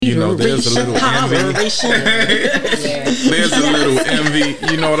You know, there's a little envy. There's a little envy.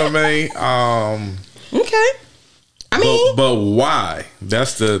 You know what I mean? Okay. I mean, but why?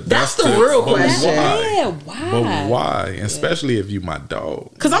 That's the real question. Why? Yeah, why? But why? Especially if you my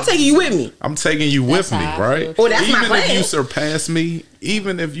dog. Because I'm taking you with me. I'm taking you with me, right? Well, that's even my plan. if you surpass me,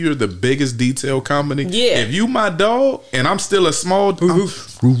 even if you're the biggest detail company, yeah. If you my dog and I'm still a small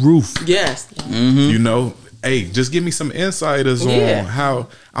roof. Yes. Mm-hmm. You know, hey, just give me some insiders on how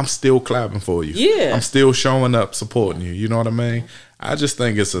I'm still clapping for you. Yeah. I'm still showing up, supporting you. You know what I mean? I just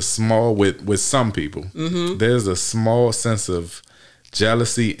think it's a small, with some people, there's a small sense of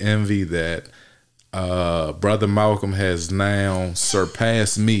jealousy, envy that Brother Malcolm has now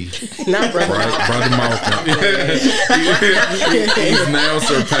surpassed me. Not Brother Malcolm. Brother Malcolm. He's now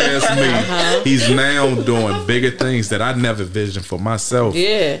surpassed me. He's now doing bigger things that I never visioned for myself.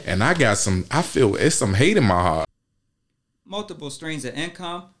 Yeah. And I feel it's some hate in my heart. Multiple streams of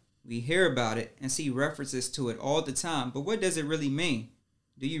income. We hear about it and see references to it all the time, but what does it really mean?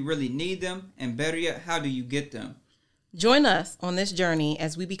 Do you really need them? And better yet, how do you get them? Join us on this journey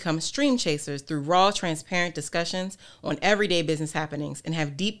as we become stream chasers through raw, transparent discussions on everyday business happenings and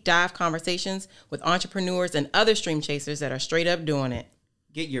have deep dive conversations with entrepreneurs and other stream chasers that are straight up doing it.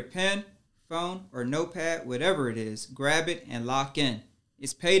 Get your pen, phone, or notepad, whatever it is, grab it and lock in.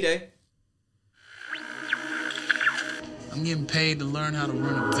 It's payday. I'm getting paid to learn how to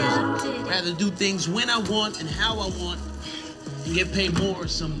run a business. Rather do things when I want and how I want and get paid more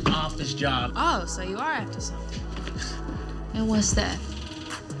some office job. Oh, so you are after something. And what's that?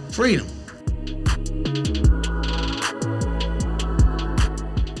 Freedom.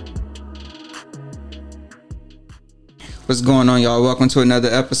 What's going on, y'all? Welcome to another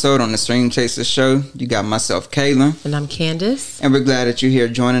episode on the Stream Chasers Show. You got myself, Kayla. And I'm Candace. And we're glad that you're here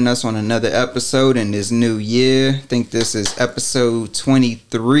joining us on another episode in this new year. I think this is episode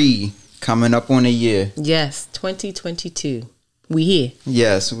 23 coming up on a year. Yes, 2022. We here.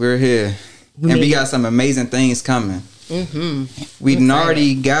 Yes, we're here. And we got some amazing things coming. We've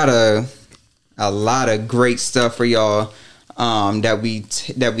already got a lot of great stuff for y'all that we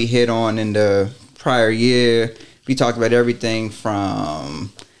hit on in the prior year. We talked about everything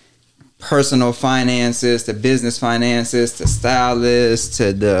from personal finances to business finances to stylists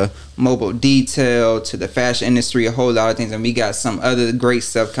to the mobile detail to the fashion industry, a whole lot of things. And we got some other great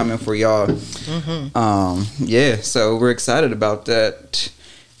stuff coming for y'all. So we're excited about that.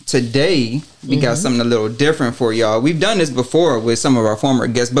 Today, we got something a little different for y'all. We've done this before with some of our former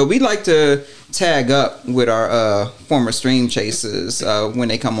guests, but we like to tag up with our former stream chasers when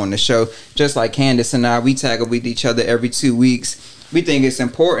they come on the show. Just like Candace and I, we tag up with each other every 2 weeks. We think it's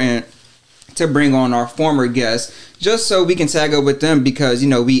important to bring on our former guests just so we can tag up with them because, you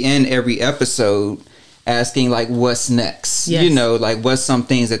know, we end every episode asking like what's next. Yes. You know, like what's some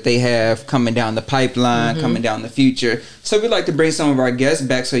things that they have coming down the pipeline, coming down the future. So we like to bring some of our guests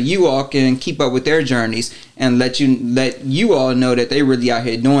back so you all can keep up with their journeys and let you all know that they really out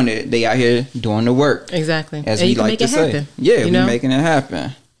here doing it. They out here doing the work. Exactly. As and we you can like make to it say. happen. Yeah, we're making it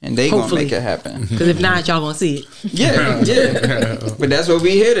happen. And they gonna Hopefully. make it happen. Because if not, y'all gonna see it. Yeah. But that's what we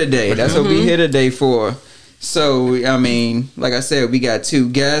here today. That's what we here today for. So, I mean, like I said, we got two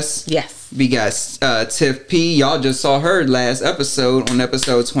guests. Yes. We got Tiff P. Y'all just saw her last episode on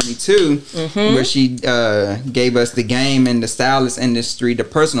episode 22 where she gave us the game in the stylist industry, the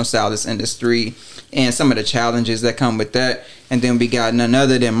personal stylist industry, and some of the challenges that come with that. And then we got none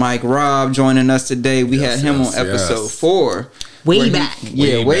other than Mike Robb joining us today. We had him on episode 4. Way back.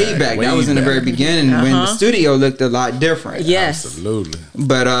 Way back. That was in the very beginning when the studio looked a lot different. Yes. Absolutely.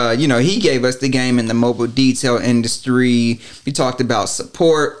 But, you know, he gave us the game in the mobile detail industry. We talked about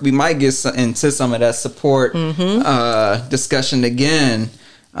support. We might get into some of that support discussion again.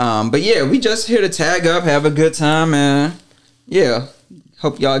 But, yeah, we just here to tag up, have a good time, and, yeah,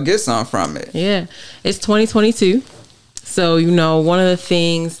 hope y'all get some from it. Yeah. It's 2022. So, you know, one of the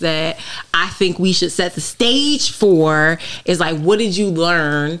things that I think we should set the stage for is like, what did you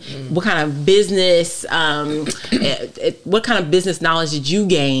learn? What kind of business, what kind of business knowledge did you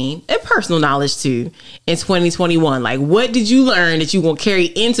gain, and personal knowledge too, in 2021? Like, what did you learn that you gonna carry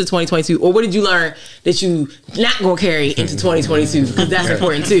into 2022, or what did you learn that you not gonna carry into 2022? Because that's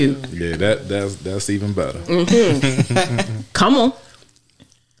important too. Yeah, that's even better. Come on.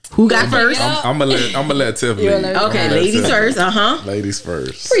 Who got first? I'm gonna let Tiff lead. Okay, ladies first. Ladies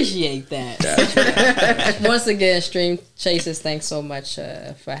first. Appreciate that. Once again, Stream Chasers, thanks so much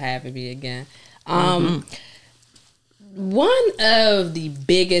for having me again. One of the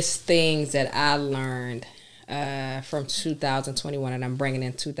biggest things that I learned from 2021, and I'm bringing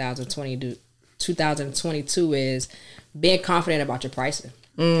in 2022, is being confident about your pricing.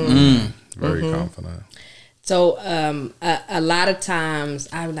 Very confident. So a lot of times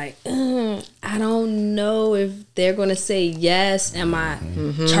I'm like, I don't know if they're gonna say yes. Am I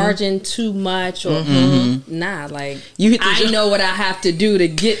charging too much or nah? Like I know what I have to do to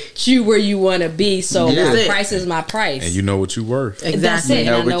get you where you want to be. So my price is my price, And you know what you worth. Exactly. That's it. You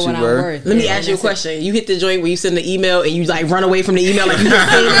know I know what what you I'm were. worth. Let me ask you a question. You hit the joint where you send the email and you like run away from the email like you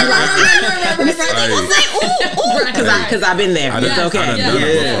just said, because I've been there. I It's done okay. done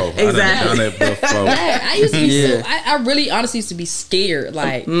it before. Exactly. I done it before. Yeah, I used to be so. I really honestly used to be scared.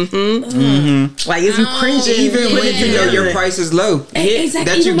 Like, Like it's you cringing. Even when you know your Yeah. price is low, exactly.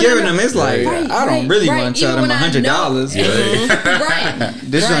 that you Even when giving I know- them, it's like I don't really want to tell them $100. Right.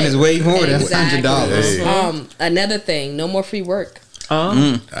 This one is way more than Exactly. $100. Hey. Another thing, no more free work.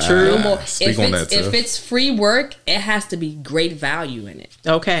 True. No more. Speak If on it's, that, if Tiff. it's free work, it has to be great value in it.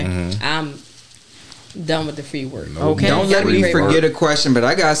 Okay. I'm done with the free work. Okay. Don't let me Free forget a question, but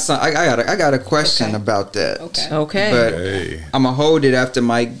I got a question about that. Okay. Okay. But Hey. I'm gonna hold it after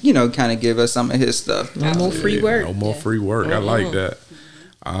Mike, kind of give us some of his stuff. No more free Yeah, work. No more free work. I like that.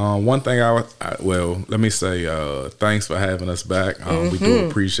 One thing let me say thanks for having us back. We do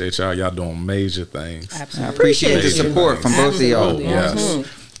appreciate y'all. Y'all doing major things. I Absolutely. appreciate the Appreciate support from both of y'all. Oh, yes.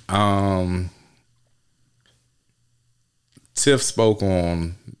 Tiff spoke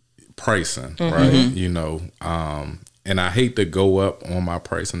on pricing, right? And I hate to go up on my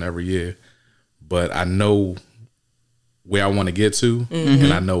pricing every year, but I know where I want to get to,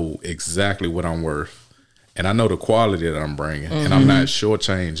 and I know exactly what I'm worth, and I know the quality that I'm bringing, and I'm not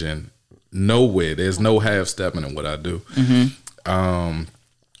shortchanging nowhere. There's no half stepping in what I do.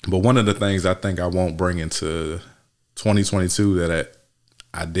 But one of the things I think I won't bring into 2022 that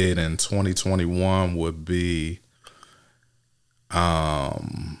I did in 2021 would be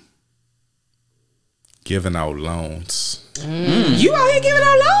giving out loans. You out here giving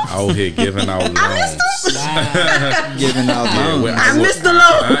out loans? Out here giving out loans. Giving out loans. Well, I missed the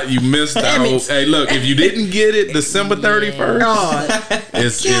loan. You missed out. Hey, look, if you didn't get it December 31st,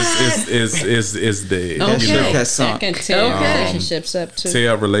 it's dead. That shit has That sunk. can tear relationships up too.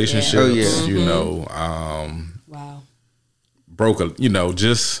 Tear up relationships. Oh, yeah. Wow. Broke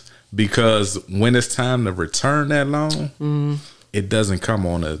just because when it's time to return that loan, it doesn't come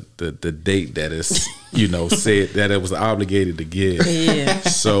on the date that it's said that it was obligated to give. Yeah.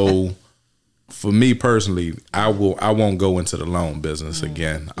 So for me personally, I won't go into the loan business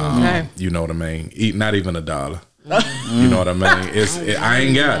again. Okay. You know what I mean? Not even $1. You know what I mean? I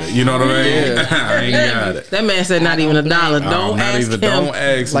ain't got it. You know what I mean? I ain't got it. That man said not even $1. Don't ask him. Don't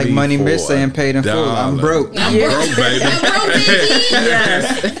ask Like me Money for Miss saying paid in full. I'm $1. broke. I'm broke, baby.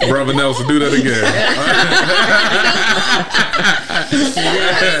 Yes. Brother Nelson, do that again.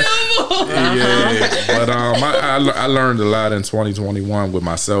 Yeah, but I learned a lot in 2021 with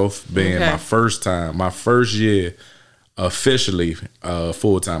myself being my first year officially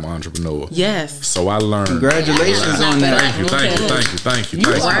full-time entrepreneur. Yes. So I learned. Congratulations on that. Thank you. You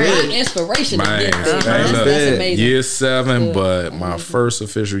are an inspiration to Man, get there. hey, look, That's amazing. year 7, but my first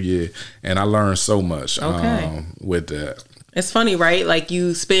official year, and I learned so much with that. It's funny, right? Like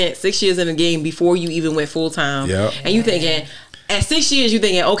you spent 6 years in the game before you even went full time. Yep. And you thinking, at 6 years, you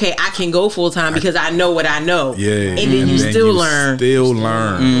thinking, okay, I can go full time because I know what I know. Yeah, And then you still learn.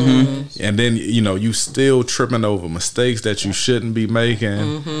 And then you still tripping over mistakes that you shouldn't be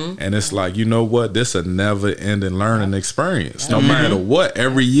making. And it's like, you know what? This a never ending learning experience. No matter what,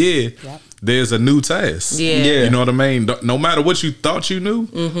 every year there's a new task. Yeah. You know what I mean? No matter what you thought you knew,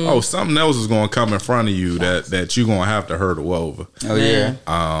 something else is going to come in front of you that you're going to have to hurdle over. Oh yeah.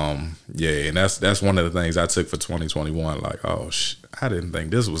 Yeah, and that's one of the things I took for 2021. Like, I didn't think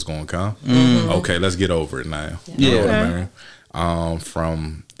this was going to come. Okay, let's get over it now. You know what I mean?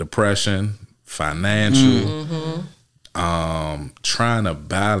 From depression, financial, trying to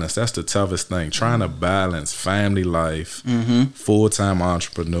balance. That's the toughest thing. Trying to balance family life, full-time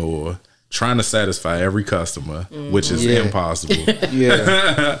entrepreneur, trying to satisfy every customer, which is impossible.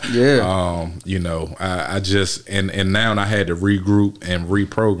 Yeah. I just and now I had to regroup and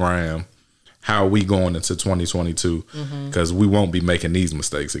reprogram how we going into 2022 because we won't be making these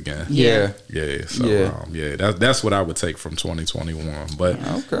mistakes again. Yeah. So that's what I would take from 2021. But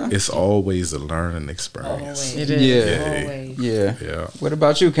it's always a learning experience. It is. Yeah. Always. Yeah. What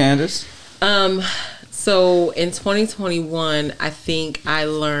about you, Candace? So in 2021, I think I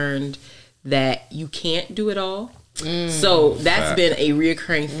learned that you can't do it all. So that's been a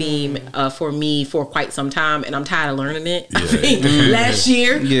reoccurring theme for me for quite some time, and I'm tired of learning it. I think last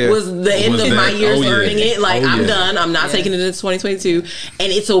year was the end of my years learning it. Like, I'm done. I'm not taking it into 2022.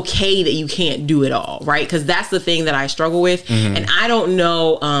 And it's okay that you can't do it all, right? Because that's the thing that I struggle with. And I don't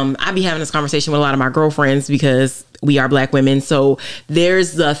know, I be having this conversation with a lot of my girlfriends because we are Black women. So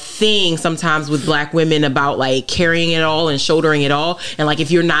there's the thing sometimes with Black women about like carrying it all and shouldering it all. And like, if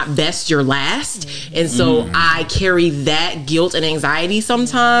you're not best, you're last. And so I carry that guilt and anxiety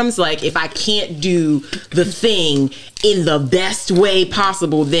sometimes. Like, if I can't do the thing in the best way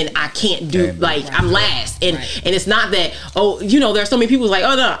possible, then I can't do, like, I'm last. And it's not that, there's so many people like,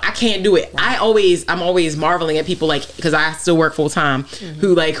 oh no, I can't do it. I'm always marveling at people, like, because I still work full time,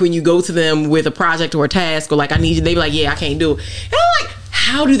 who, like, when you go to them with a project or a task or like, I need you, they be like, yeah, I can't do it. And I'm like,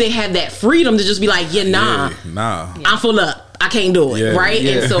 how do they have that freedom to just be like, nah, I'm full up, I can't do it, right?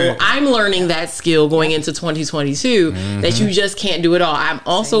 And so I'm learning that skill going into 2022, that you just can't do it all. I'm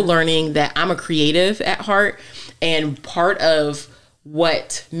also learning that I'm a creative at heart, and part of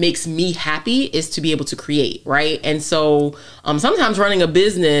what makes me happy is to be able to create, right? And so sometimes running a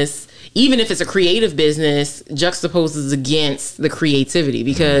business, even if it's a creative business, juxtaposes against the creativity,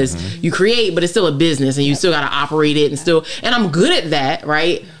 because you create, but it's still a business and you still got to operate it and I'm good at that,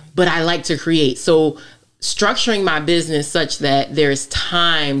 right? But I like to create. So structuring my business such that there's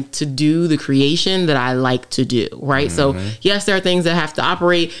time to do the creation that I like to do, right? So yes, there are things that have to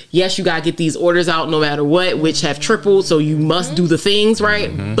operate. Yes, you got to get these orders out no matter what, which have tripled. So you must do the things,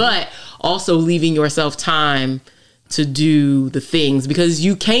 right? But also leaving yourself time to do the things, because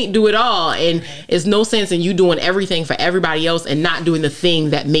you can't do it all, and it's no sense in you doing everything for everybody else and not doing the thing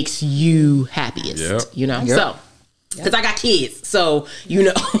that makes you happiest. So because I got kids, so you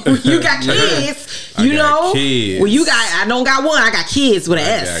got kids, I don't got one, I got kids with an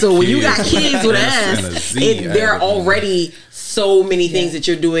S. So when you got kids with an S, there are already so many things that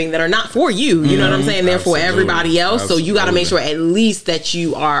you're doing that are not for you. You know what I'm saying? They're for everybody else. So you got to make sure at least that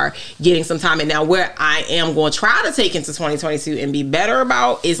you are getting some time. And now where I am going to try to take into 2022 and be better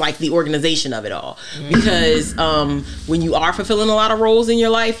about is like the organization of it all. Because when you are fulfilling a lot of roles in your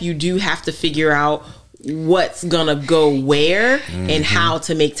life, you do have to figure out what's gonna go where and how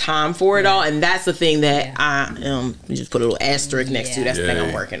to make time for it all. And that's the thing that I just put a little asterisk next to. That's the thing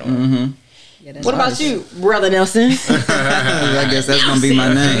I'm working on. What about you, Brother Nelson? I guess that's gonna be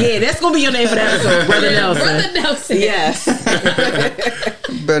my name. Yeah, that's gonna be your name for the episode, Brother Nelson. Brother Nelson. Yes.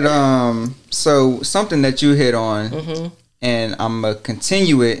 But so something that you hit on, and I'm gonna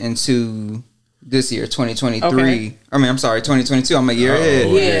continue it into this year, 2023. Okay. I mean, I'm sorry, 2022. I'm a year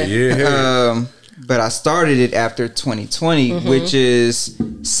ahead. But I started it after 2020, which is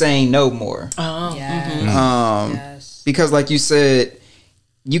saying no more. Because like you said,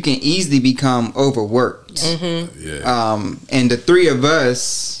 you can easily become overworked. And the three of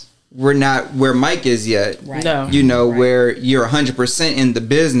us, we're not where Mike is yet. Right. No. Where you're 100% in the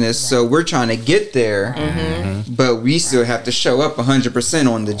business. So we're trying to get there, but we still have to show up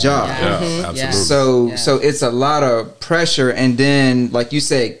 100% on the job. Absolutely. So it's a lot of pressure. And then, like you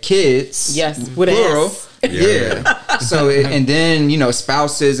said, kids. Yes, with plural. an S. So and then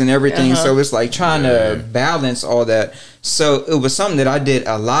spouses and everything. So it's like trying to balance all that. So it was something that I did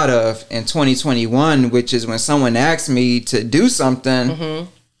a lot of in 2021, which is when someone asked me to do something,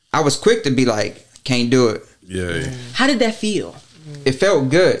 I was quick to be like, can't do it. How did that feel? It felt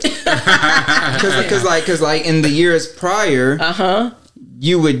good. Cause like in the years prior,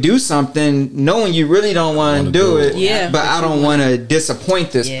 you would do something knowing you really don't want to do it. But I don't want to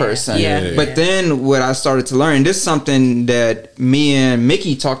disappoint this person. But then what I started to learn, this is something that me and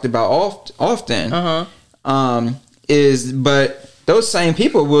Mickey talked about often, but those same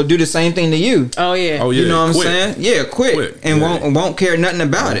people will do the same thing to you. You know what I'm saying? Yeah, quick. And won't care nothing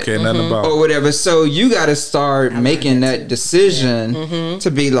about it. Or whatever. So you got to start making that decision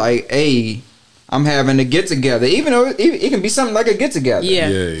to be like, hey, I'm having a get together, even though it can be something like a get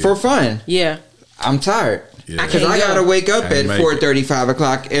together for fun. I'm tired. Because I gotta wake up at 4:30, 5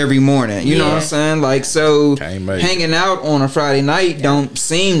 o'clock every morning. You know what I'm saying? Like, so hanging out on a Friday night don't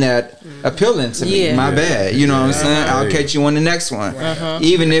seem that appealing to me. My bad. You know what I'm saying? I'll catch you on the next one.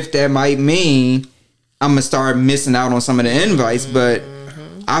 Even if that might mean I'm gonna start missing out on some of the invites, but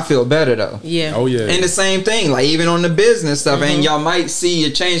I feel better though. And the same thing, like even on the business stuff, and y'all might see a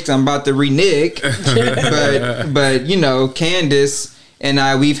change because I'm about to renege. but Candace and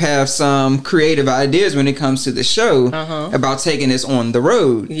I, we've have some creative ideas when it comes to the show about taking this on the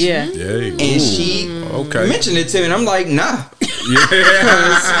road. And she mentioned it to me, and I'm like, nah.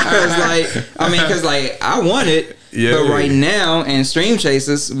 Because I want it, but right now in Stream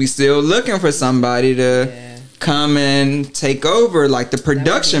Chasers, we still looking for somebody to come and take over like the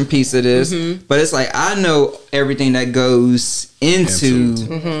production piece of this. But it's like I know everything that goes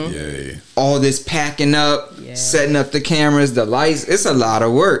into all this packing up, setting up the cameras, the lights. It's a lot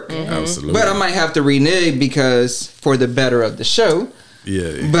of work. Absolutely. But I might have to renege because for the better of the show.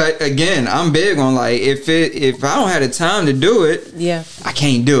 Yeah. But again, I'm big on like if I don't have the time to do it, I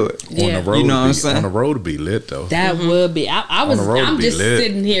can't do it. On the road, You know what I'm saying? On the road to be lit though. That would be. I'm just lit.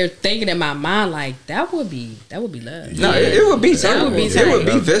 sitting here thinking in my mind like that would be love. No, it would be That would be it would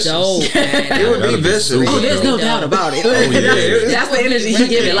be vicious. dope, man. It would be vicious. Oh, there's no doubt about it. yeah. That's the energy you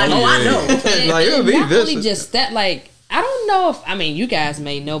give it. Like, oh, I know. Like it would be Not only vicious. just that, like I don't know if you guys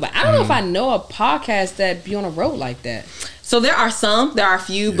may know, but I don't know if I know a podcast that be on a road like that. So there are a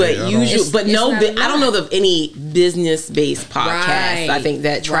few, but I usually, don't- but It's no, not a I don't lot. know of any business-based podcasts. Right. I think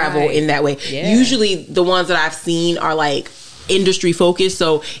that travel Right. in that way. Yeah. Usually, the ones that I've seen are like industry focused,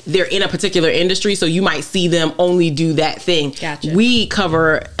 so they're in a particular industry, so you might see them only do that thing. Gotcha. We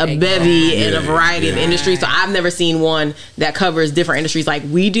cover a bevy in a variety of Yeah. industries, so I've never seen one that covers different industries like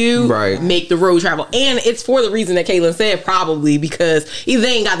we do. Right. Make the road travel, and it's for the reason that Kaylin said, probably because either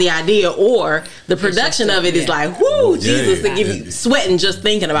they ain't got the idea or the production of it is like, whoo, Jesus, yeah, to give you sweating just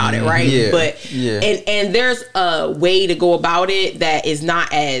thinking about it, right? Yeah, But yeah. and there's a way to go about it that is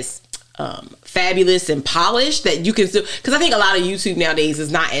not as fabulous and polished that you can still, because I think a lot of YouTube nowadays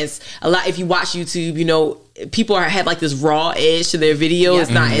is not as a lot. If you watch YouTube, you know, people have like this raw edge to their video. Yep.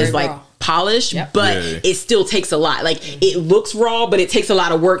 It's not Very as like raw. polished, Yep. but Yeah. it still takes a lot. Like it looks raw, but it takes a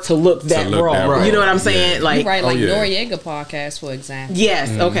lot of work to look that look raw. that raw. You know what I'm saying? Yeah. Like, Right, like yeah. Noriega podcast, for example. yes,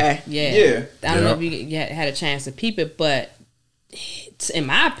 okay. Yeah. Yeah. I don't know Yeah. if you had a chance to peep it, but in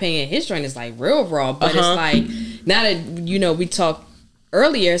my opinion, his joint is like real raw. But it's like now that we talked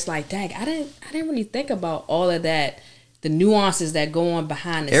earlier, it's like, dang, I didn't really think about all of that, the nuances that go on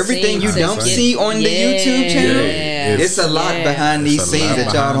behind the Everything scenes. you to don't get- see on the Yeah. YouTube channel, Yeah. it's a lot Yeah. behind these It's a scenes lot that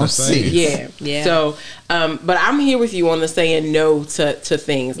y'all behind the don't see. scenes. Yeah. Yeah. So, but I'm here with you on the saying no to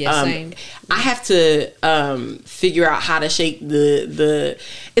things. Yeah, same. I have to figure out how to shake the.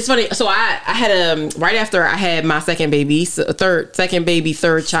 It's funny. So I had right after I had my second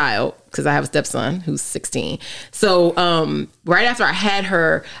third child, because I have a stepson who's 16. So right after I had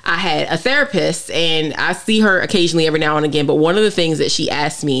her, I had a therapist, and I see her occasionally every now and again. But one of the things that she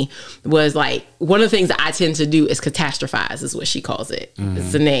asked me was like, one of the things that I tend to do is catastrophize, is what she calls it.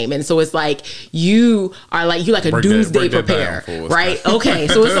 It's the name. And so it's like you are like a Break doomsday that down preparer, for us. right? Okay,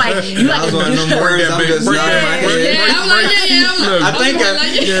 so it's like you That was one of them words I'm just break nodding my that- head. Yeah, I'm like, yeah. I think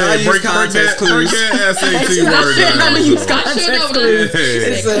I use break context that clues. SAT word I'm gonna use down. context I should know clues.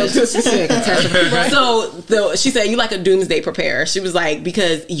 Hey. So she said, you like a doomsday preparer. She was like,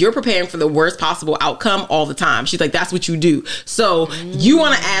 because you're preparing for the worst possible outcome all the time. She's like, that's what you do. So you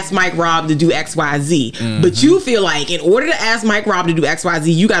want to ask Mike Robb to do XYZ, but you feel like in order to ask Mike Robb to do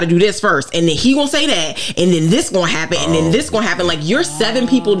XYZ, you got to do this first, and then he gonna say that, and then this gonna happen, and then this gonna happen. Like you're 7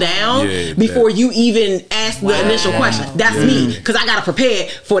 people down Yeah, before you even ask the initial question. That's me, because I gotta prepare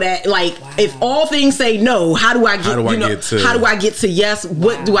for that. Like if all things say no, how do I get? How do I get to yes?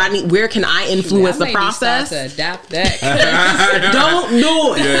 What do I need? Where can I influence the process? To adapt that. Don't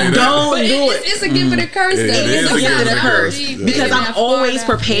do it. Yeah, Don't But do it. it's a gift and a curse, though. It is It's a gift and a curse, because I'm always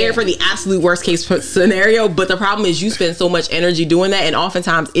prepared for the absolute worst case scenario. But the problem is, you spend so much energy doing that, and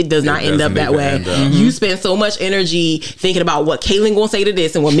oftentimes it does not end up that way. You spend so much energy thinking about what Kaylin gonna say to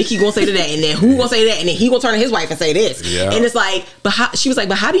this, and what Mickey gonna say to that, and then who gonna say that, and then he gonna turn to his wife and say this. Yeah. And it's like, but how, she was like,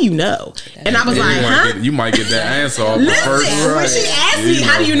 but how do you know? And I was like, huh? You might get that answer off the first. Listen, when she asked me,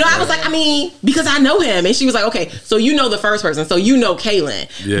 how do you know? I was like, I mean, because I know him. And she was like, okay, so you know the first person. So you know Kaylin.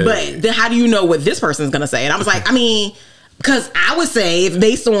 Yeah. But then how do you know what this person's going to say? And I was like, I mean, because I would say if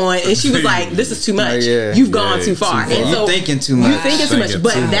based on, and she was like, this is too much. Yeah. You've gone Yeah, too far. too far. And You're so thinking too much. You thinking too much. Thinking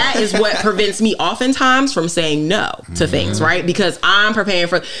But too much. that is what prevents me oftentimes from saying no to things, right? Because I'm preparing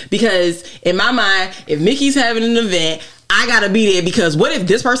because in my mind, if Mickey's having an event, I gotta be there, because what if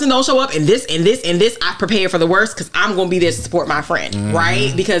this person don't show up, and this and this and this? I prepare for the worst because I'm gonna be there to support my friend,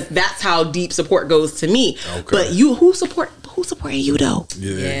 right? Because that's how deep support goes to me. Okay. But who's supporting you though?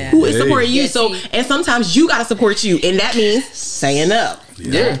 Yeah. Who is supporting you? Yeah, So, see. and sometimes you gotta support you, and that means saying up.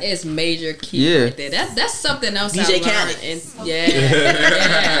 Yeah. That is major key Yeah. right there. That's something else DJ I learned. Khaled. And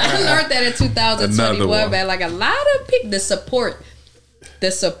yeah. I learned that in 2021, Another one. man. Like a lot of people, the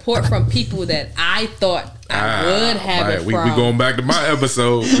support from people that I thought I would have it We from. going back to my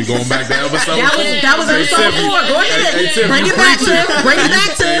episode. We going back to episode. That was Hey, episode Tiff, 4. Go ahead. Hey, Tiff, Bring you it back, preaching. Tiff. Bring it back,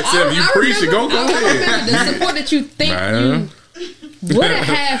 Hey, Tiff. Tiff, you preaching. Go I ahead. remember the support that you think Man. you would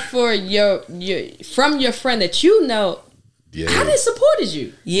have for your from your friend that you know Yeah. I done supported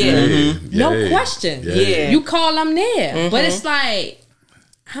you. Yeah. No question. Yeah. You call, I'm there. But it's like,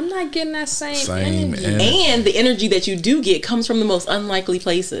 I'm not getting that same energy. And the energy that you do get comes from the most unlikely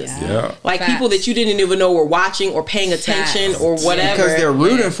places. Yeah. Like Facts. people that you didn't even know were watching or paying attention or whatever. Because they're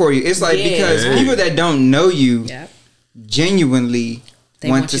rooting for you. It's like because people that don't know you genuinely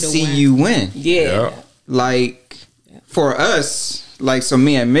want to see you win. Yeah. Like for us, like so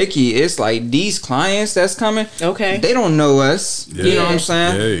me and Mickey, it's like these clients that's coming. Okay. They don't know us. You know what I'm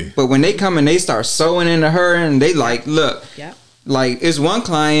saying? But when they come and they start sewing into her and they like, look, like it's one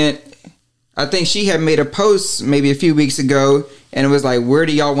client, I think she had made a post maybe a few weeks ago and it was like, where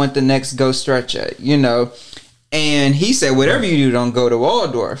do y'all want the next ghost stretch at? You know? And he said, whatever you do, don't go to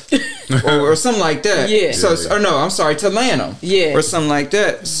Waldorf or something like that. Yeah. So, or no, I'm sorry, to Lanham. Yeah. Or something like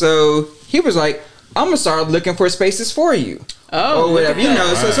that. So he was like, I'm going to start looking for spaces for you. Oh, or whatever. You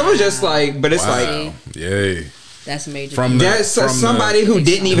know, so it was just like, but it's like, that's major. That's somebody who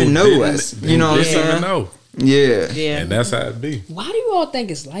didn't even know us. You know what I'm saying? Yeah. And that's how it be. Why do you all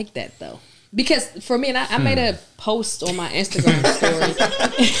think it's like that though? Because for me, and I made a post on my Instagram story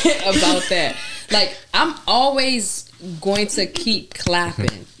about that. Like, I'm always going to keep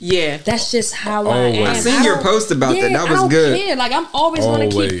clapping. Yeah. That's just how I am. I seen your post about that. That was good. Care. Like, I'm always going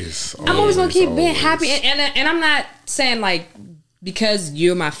to keep. I'm always going to keep being happy. And I'm not saying like because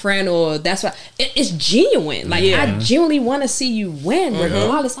you're my friend or that's why it's genuine. Like I genuinely want to see you win,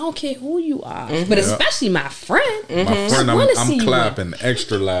 regardless. I don't care who you are, but especially my friend. My friend, I'm clapping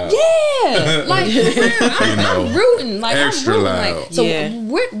extra loud. Yeah, like I'm rooting. Like extra I'm rooting. loud. Like, so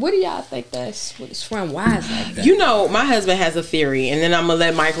what do y'all think that's with his friend? Why is like that? You know, my husband has a theory, and then I'm gonna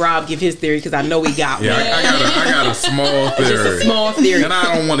let Mike Rob give his theory because I know he got one. I got a small theory. Just a small theory, and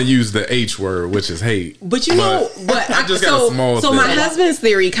I don't want to use the H word, which is hate. But you know, I just got a small. So my husband's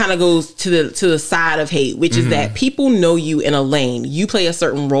theory kind of goes to the side of hate, which is that people know you in a lane. You play a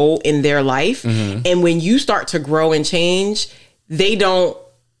certain role in their life, and when you start to grow and change, they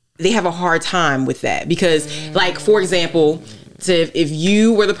have a hard time with that because, like, for example. So if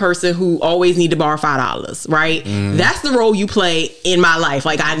you were the person who always need to borrow $5, right? That's the role you play in my life.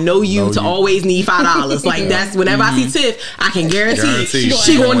 Like I know you to always need $5. Like that's whenever I see Tiff, I can guarantee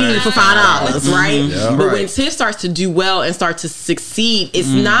she gonna need it for $5, right? Yeah. But when Tiff starts to do well and start to succeed, it's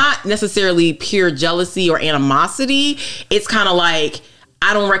not necessarily pure jealousy or animosity. It's kind of like,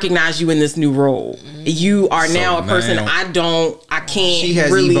 I don't recognize you in this new role. You are now a person I can't. She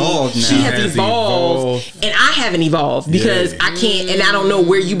has really evolved now. She has evolved, and I haven't evolved because I can't, and I don't know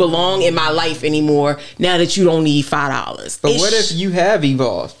where you belong in my life anymore now that you don't need $5. But what if you have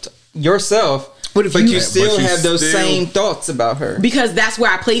evolved yourself? But you still have those same thoughts about her? Because that's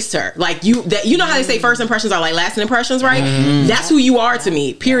where I placed her. Like you know how they say first impressions are like lasting impressions, right? That's who you are to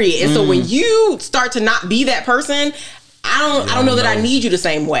me, period. And so when you start to not be that person, I don't know that I need you the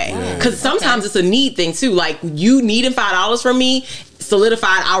same way. Because sometimes it's a need thing too. Like you needing $5 from me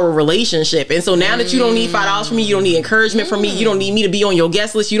solidified our relationship. And so now that you don't need $5 from me, you don't need encouragement from me, you don't need me to be on your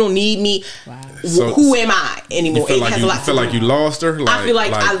guest list, you don't need me. So, who am I anymore? You feel like you lost her? I feel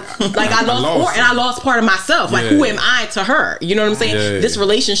like I lost and I lost part of myself. Like who am I to her? You know what I'm saying? This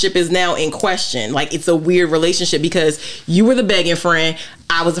relationship is now in question. Like it's a weird relationship because you were the begging friend,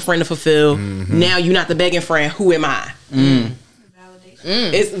 I was a friend to fulfill. Now you're not the begging friend. Who am I?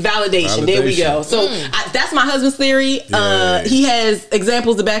 It's validation. There we go. So that's my husband's theory. He has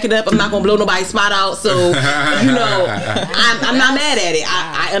examples to back it up. I'm not gonna blow nobody's spot out. So you know, I'm not mad at it.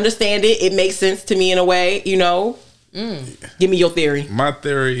 I understand it. It makes sense to me in a way. You know. Give me your theory. My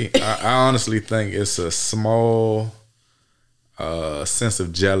theory, I honestly think it's a small sense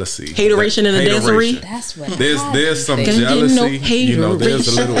of jealousy, hateration in the dancery. That's what there's some jealousy. You know, there's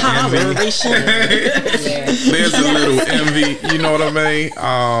a little envy. There's a little envy. You know what I mean?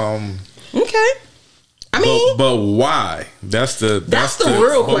 Okay. I mean, but why? That's the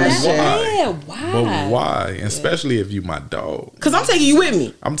real question. Why? But why? Especially if you my dog. Because I'm taking you with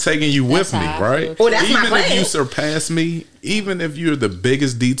me. I'm taking you with me, right? Well, that's my plan. Even if you surpass me, even if you're the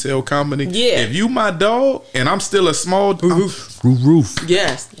biggest detail company, if you my dog and I'm still a small roof.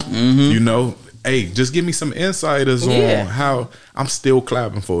 Yes. You know, hey, just give me some insiders on how I'm still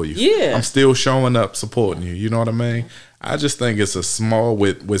clapping for you. Yeah. I'm still showing up, supporting you. You know what I mean? I just think it's a small,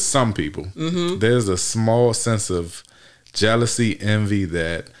 with some people, there's a small sense of jealousy, envy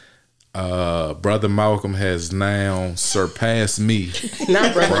that Brother Malcolm has now surpassed me.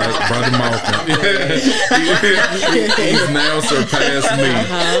 Not brother. Right? Brother Malcolm. He's now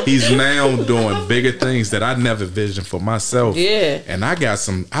surpassed me. He's now doing bigger things that I never envisioned for myself. Yeah. And I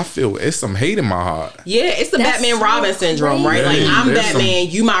feel it's some hate in my heart. Yeah, it's the That's Batman so Robin syndrome, right? crazy. Like, I'm There's Batman,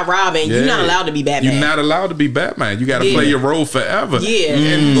 you my Robin. You're not allowed to be Batman. You're not allowed to be Batman. You got to Yeah. play your role forever. Yeah.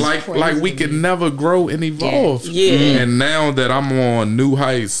 And like we could never grow and evolve. Yeah. And now that I'm on new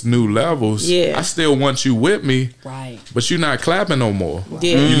heights, new levels, Yeah. I still want you with me. Right. But you're not clapping no more.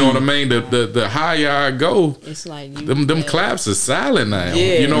 Yeah. You know what I mean? The higher I go, It's like you, them claps are silent now.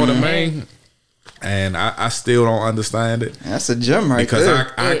 Yeah. You know what I mean? And I still don't understand it. That's a gem right Because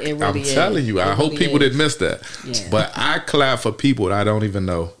there. It really I'm is. telling you, I It hope really people is. didn't miss that. Yeah. But I clap for people that I don't even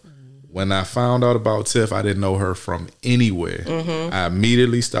know. When I found out about Tiff, I didn't know her from anywhere. I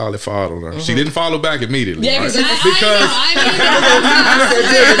immediately started following her. She didn't follow back immediately. Yeah, right?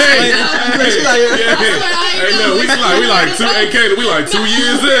 Hey, look, we like 2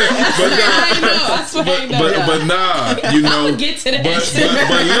 years in. But nah, you know. get to that.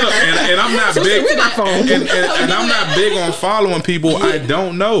 But look, and I'm not big. with my phone. And I'm not big on following people I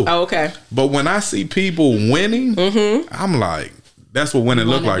don't know. Oh, okay. But when I see people winning, I'm like, that's what winning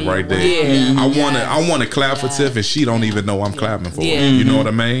look like right there. Yeah. I want to clap for Tiff, and she don't even know I'm clapping for her. Yeah. You know what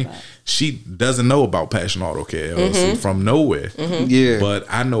I mean? She doesn't know about Passion Auto Care LLC from nowhere. Yeah. But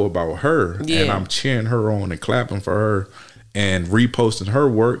I know about her, and Yeah. I'm cheering her on and clapping for her and reposting her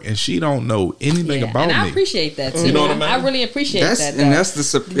work, and she don't know anything about and I me. appreciate that too. You know what I mean? I really appreciate That's that. and though. that's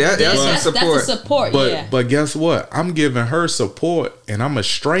the that's some that's support. the support. But yeah. but guess what? I'm giving her support, and I'm a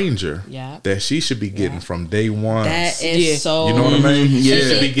stranger Yeah. that she should be getting from day one. That is Yeah. so. You know what I mean? Yeah. She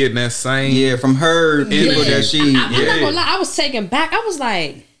should be getting that same. Yeah, from her people that she. I'm not Yeah. gonna lie. I was taken back. I was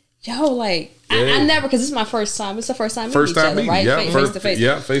like, yo, like Yeah. I never, because this is my first time. It's the first time First meeting time each other, meeting, right? yeah, Face to face.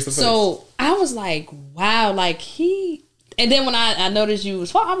 yeah, face to face. So I was like, wow, like he. And then when I noticed you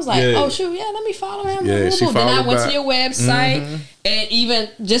was, I was like, Yeah. oh shoot, yeah, let me follow him. Yeah, she Then I followed went back. to your website, and even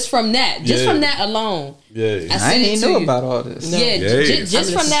just from that, Yeah. alone, Yeah. I I sent didn't it even to know you. about all this. Yeah, Yeah.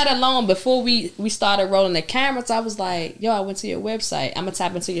 just from that alone, before we started rolling the cameras, I was like, "Yo, I went to your website. I'm gonna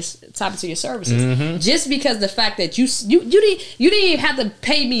tap into your services." Mm-hmm. Just because the fact that you didn't even have to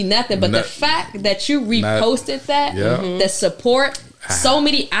pay me nothing, but the Not- fact that you reposted that, Yeah. the support, so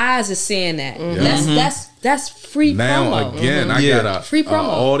many eyes are seeing that. That's free Now promo. again, I Yeah. got a Free promo.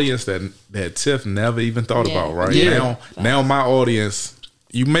 audience that Tiff never even thought Yeah. about. Right Yeah. now my audience,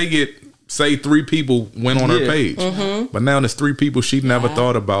 you may get say 3 people went on her Yeah. page, but now there's 3 people she never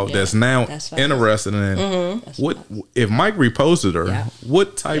thought about Yeah. that's now That's fine. interested in what if Mike reposted her. Yeah.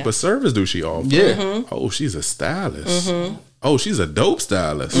 What type of service do she offer? Yeah. Oh, she's a stylist. Oh, she's a dope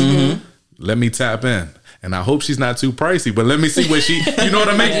stylist. Let me tap in. And I hope she's not too pricey, but let me see what she, you know what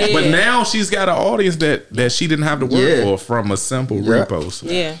I mean? Yeah. But now she's got an audience that she didn't have to work Yeah. for from a simple Yeah. repost.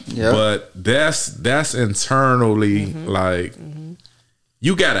 Yeah. Yeah. But that's internally like,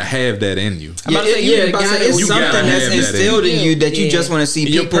 you got to have that in you. I'm about to say, you about to say, gotta- it's you gotta something that's have that instilled in you that you Yeah. just want to see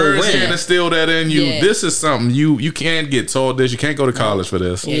Your people parents win. can't instill that in you. Yeah. This is something you can't get taught this. You can't go to college for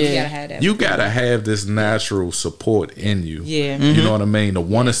this. Yeah, you gotta have that. You gotta have this natural support in you. Yeah. You know what I mean? To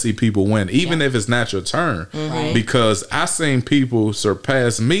want to see people win, even if it's not your turn. Right. Because I seen people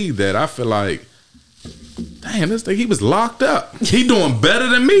surpass me that I feel like, damn, this thing, he was locked up. He doing better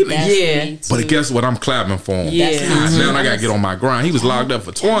than me. That's Yeah. me, But too. guess what? I'm clapping for him. Yeah. That's me, Now too. I gotta get on my grind. He was locked up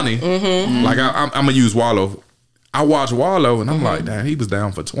for 20. Like I'm gonna use Wallow. I watch Wallow and I'm like, damn, he was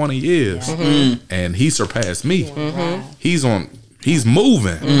down for 20 years, and he surpassed me. He's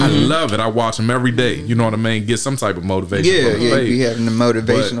moving. I love it. I watch him every day. You know what I mean? Get some type of motivation. Yeah, from the yeah, page. be having the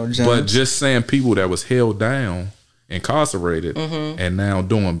motivational gems. But just saying people that was held down, incarcerated, and now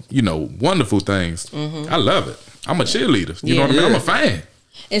doing, wonderful things. I love it. I'm a cheerleader. You know what I mean? I'm a fan.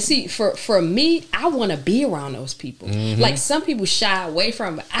 And see, for me, I want to be around those people. Like some people shy away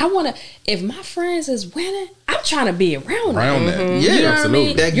from it. I want to. If my friends is winning, I'm trying to be around Around them. that. Yeah, You know what I absolutely.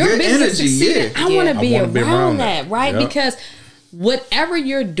 mean? That Your good business energy, succeeded. yeah. I want Yeah. to I be wanna be around around that, that. right? Yeah. Because whatever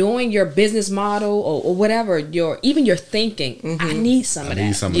you're doing, your business model or whatever, even your thinking, I need some of that.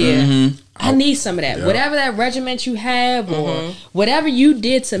 Need some of Yeah. that. I need some of that. Yeah. Whatever that regiment you have or whatever you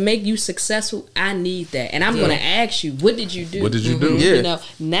did to make you successful, I need that. And I'm going to ask you, what did you do? What did you do? Yeah. You know,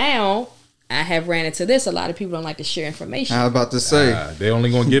 now I have ran into this. A lot of people don't like to share information. I was about to say, They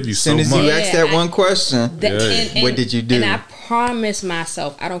only gonna give you as so soon as you much. ask that Yeah, one question, Yeah. what did you do? And I promise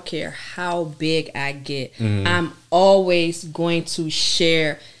myself, I don't care how big I get, I'm always going to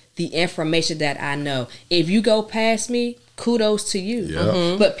share the information that I know. If you go past me, kudos to you.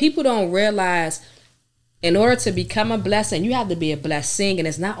 Yeah. But people don't realize in order to become a blessing, you have to be a blessing, and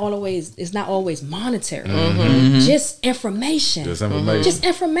it's not always monetary. Just information. Just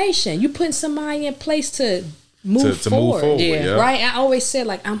information. You putting somebody in place to move forward. Yeah. Right? I always said,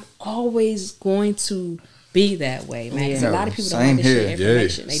 like, I'm always going to be that way, man. Because a lot of people don't Same want to share here.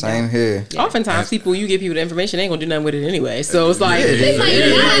 information. They Same don't. here. Yeah. Oftentimes, people, you give people the information, they ain't gonna do nothing with it anyway. So it's like They might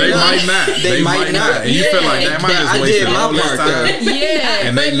not. They might not. And you feel like that might I just did wasted my all this part, time. Yeah,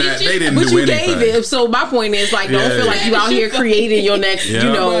 And they didn't but do you anything. gave it. So my point is, like, don't Yeah. feel like you out here creating your next,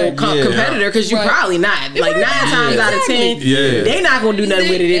 Yeah. competitor, because you probably not. Like 9 times out of 10, Yeah. they not gonna do nothing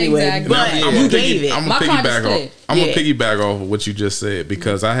with it anyway. Exactly. But I'm you gonna gave it. I'm My gonna conscious piggyback off. state. I'm gonna Yeah. piggyback off of what you just said,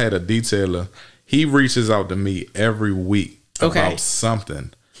 because I had a detailer. He reaches out to me every week about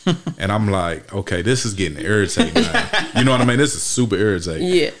something. And I'm like, okay, this is getting irritating now. You know what I mean? This is super irritating.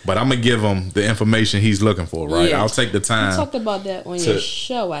 Yeah. But I'm gonna give him the information he's looking for, right? Yeah. I'll take the We time. talked about that on your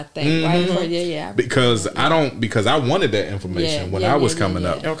show, I think, right? Because I wanted that information when I was coming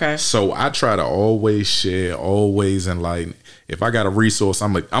up. Okay. So I try to always share, always enlighten. If I got a resource,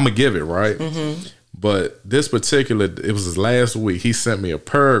 I'm gonna give it, right? But this particular, it was his last week. He sent me a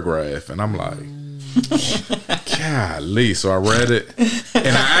paragraph, and I'm like, golly. So I read it,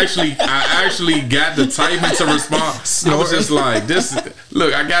 and I actually got to typing to respond. I was just like,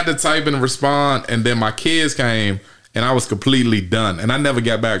 look, I got to type and respond, and then my kids came. And I was completely done, and I never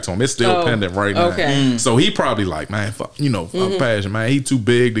got back to him. It's still pending right now. Okay. So he probably like, man, fuck, I'm passionate, man. He too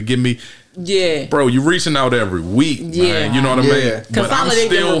big to give me. Yeah. Bro, you reaching out every week, man. You know what I mean? Yeah. But I'm Consolidate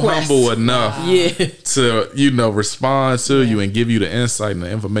the still request. humble enough Yeah. to, respond to you and give you the insight and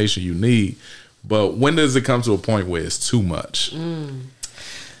the information you need. But when does it come to a point where it's too much?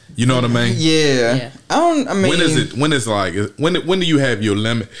 You know what I mean? Yeah. When do you have your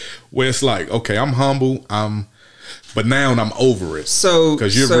limit where it's like, okay, I'm humble, but now I'm over it. So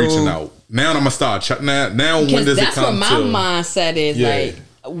because you're reaching out. Now I'm gonna start. Now when does it that's come what to? my mindset is. Yeah. Like,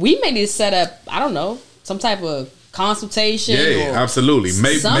 we may need to set up, I don't know, some type of consultation. Yeah, or absolutely.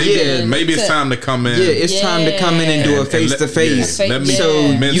 Maybe it's time to come in. Yeah, it's time to come in and do a face to face. Let me So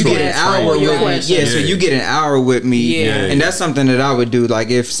you mentor get an and hour train. with me. Yeah, so you get an hour with me. Yeah. And that's something that I would do. Like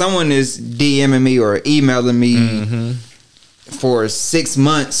if someone is DMing me or emailing me for 6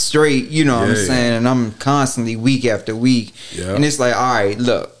 months straight, you know what I'm saying? And I'm constantly week after week. Yeah. And it's like, all right,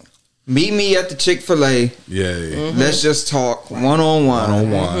 look, meet me at the Chick-fil-A. Yeah. Let's just talk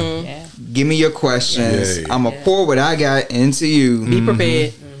one-on-one. Yeah. Give me your questions. Yeah. I'm going to pour what I got into you. Be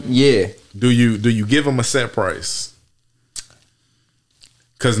prepared. Yeah. Do you give them a set price?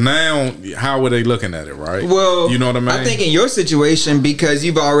 Because now, how are they looking at it, right? Well, you know what I mean? I think in your situation, because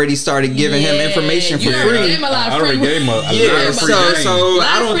you've already started giving him information for free. I already gave him a lot Yeah, of free so game.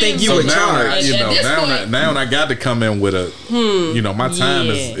 I don't think you So would now charge. now I got to come in with a, my time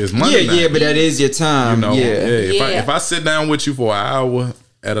is money. Yeah, but that is your time. If I sit down with you for an hour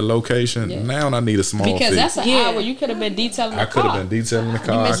at a location, now I need a small Because fee. that's an hour you could have been detailing the I could car. have been detailing the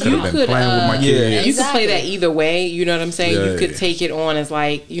car. I missed- could you have been could, playing with my kids. You could play that Exactly. either way. You know what I'm saying? Yeah. You could take it on as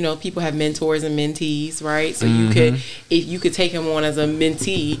like, people have mentors and mentees, right? So you could, if you could take him on as a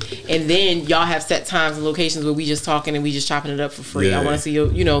mentee, and then y'all have set times and locations where we just talking and we just chopping it up for free. Yeah. I want to see you,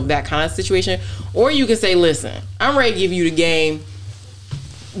 that kind of situation. Or you could say, listen, I'm ready to give you the game.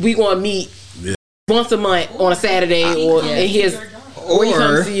 We gonna meet once a month on a Saturday or in his. Or you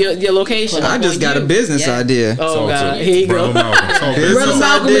come to your location. I just got a business idea. Oh Talk God, to here you Brother go. Malcolm. Talk Here's that Brother some talk.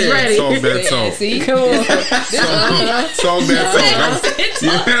 Malcolm is ideas. ready. Talk that talk. See? Come on. Talk that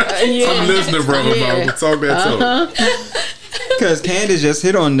talk. I'm listening, Brother Malcolm. Talk that talk. Because Candace just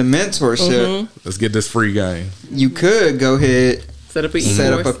hit on the mentorship. Let's get this free game. You could go ahead, Set up a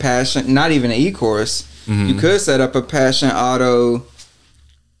set up a passion, not even an e-course. You could set up a passion auto,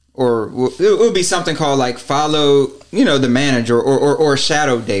 or it would be something called like follow, the manager or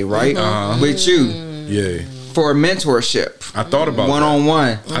shadow day, right? With you Yeah. for mentorship. I thought about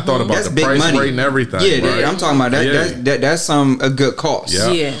one-on-one. I thought about That's the big price money. rate and everything. Yeah, right? I'm talking about that. Yeah. That's a good cost. Yeah.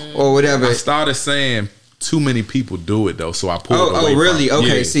 Yeah. Or whatever. I started saying too many people do it though, so I pulled away. Oh, really? From it.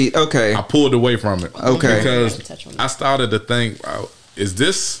 Okay. Yeah. See. Okay. I pulled away from it. Okay. Because I started to think,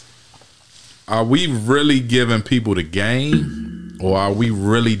 are we really giving people the game, or are we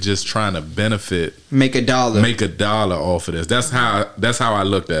really just trying to benefit, Make a dollar. make a dollar off of this? That's how I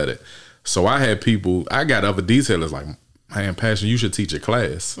looked at it. So I had people, I got other detailers like, man, Passion, you should teach a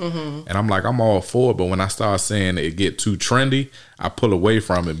class. And I'm like, I'm all for it, but when I start saying it get too trendy, I pull away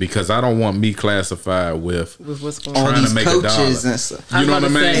from it because I don't want me classified with what's going all on. trying these to make a coaches dollar. and stuff. You know what I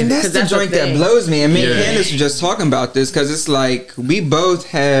I'm about to mean? say, And that's 'Cause the that's joint the that thing. blows me. And me and Yeah. Candace were just talking about this because it's like we both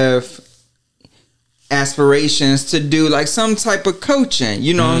have aspirations to do like some type of coaching.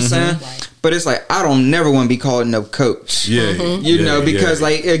 You know what I'm saying? But it's like, I don't never want to be called no coach. Yeah. You know, because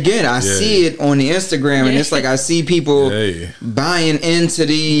like, again, I see it on the Instagram and it's like, I see people buying into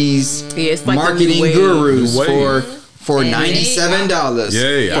these it's like marketing gurus for $97.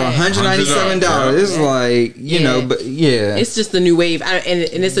 Yeah. For $197. It's like, you know, but it's just the new wave. And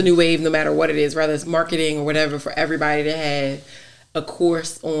it's a new wave no matter what it is, whether it's marketing or whatever, for everybody to have a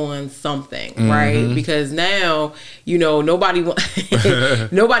course on something, right? Because now, you know, nobody wants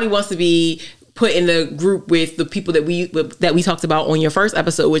to be put in the group with the people that we talked about on your first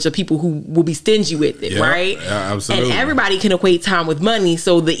episode, which are people who will be stingy with it, right? Yeah, absolutely. And everybody can equate time with money,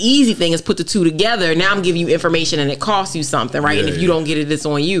 so the easy thing is put the two together. Now I'm giving you information and it costs you something, right? And if you don't get it, it's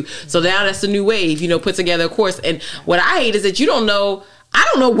on you. So now that's the new wave, you know, put together a course. And what I hate is that I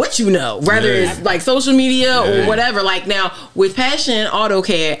don't know what you know, whether it's like social media or whatever. Like now with Passion Auto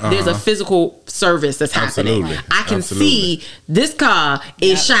Care, there's a physical service that's happening. I can see this car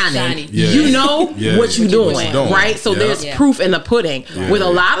is shining. You know what you're doing, right? So there's proof in the pudding. With a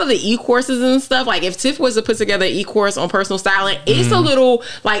lot of the e-courses and stuff, like if Tiff was to put together an e-course on personal styling, it's a little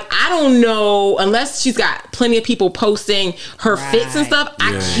like, I don't know, unless she's got plenty of people posting her fits and stuff,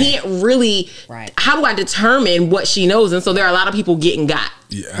 I can't really, how do I determine what she knows? And so there are a lot of people getting got.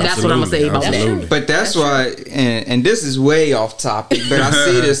 That's what I'm gonna say about that. But that's why, and this is way off topic, but I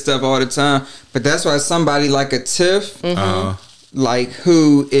see this stuff all the time. But that's why somebody like a Tiff, like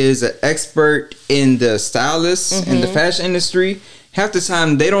who is an expert in the stylist in the fashion industry, half the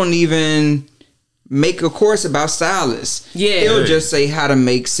time they don't even make a course about stylists. He'll just say how to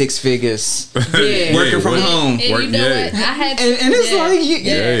make six figures working from home. And you know what? I had and it's like you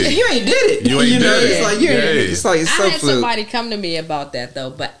ain't did it. You ain't did it. It's like it's like it's so I had fluid. somebody come to me about that though,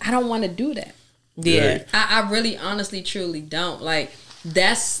 but I don't want to do that. I really honestly truly don't. Like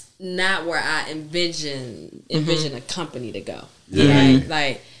that's not where I envision a company to go. Right?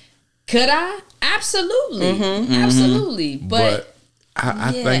 Like could I? Absolutely. Absolutely. But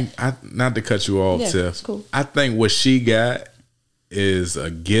I think, not to cut you off, Tiff, cool. I think what she got is a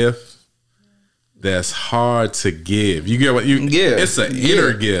gift that's hard to give. You get what you? It's an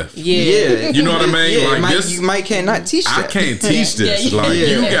inner gift. You know what I mean? Like this, you might cannot teach that. I can't teach this. Like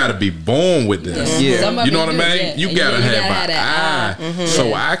you got to be born with this. You know what I mean? You got to have an eye.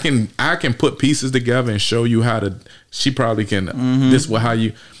 So I can put pieces together and show you how to. She probably can. This is how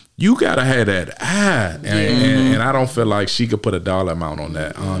you. You gotta have that eye, and I don't feel like she could put a dollar amount on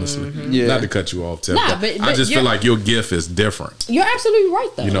that. Honestly, not to cut you off, Tiff, but I just feel like your gift is different. You're absolutely right,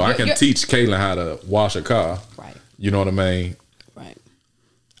 though. You know, I can teach Kaylin how to wash a car. Right. You know what I mean? Right.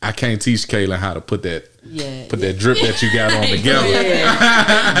 I can't teach Kaylin how to put that that drip that you got on together.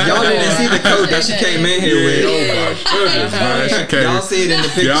 Y'all didn't see the coat that she came in here with. Oh my goodness, man! She came. Y'all see it in the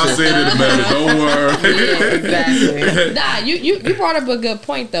picture. Y'all see it in the minute. Don't worry. Exactly. Nah, you brought up a good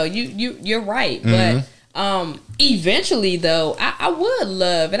point though. You're right, but eventually though, I would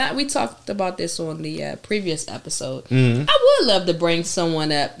love, and we talked about this on the previous episode. I would love to bring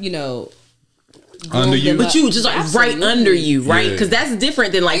someone up, you know. Under you, but you just like right under you, right? Because that's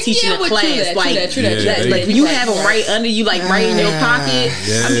different than like teaching a class. True that. Like when you have them right under you, like right in your pocket.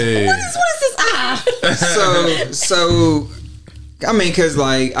 I mean, what is this? So I mean, because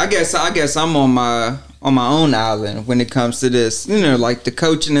like I guess I'm on my own island when it comes to this, you know, like the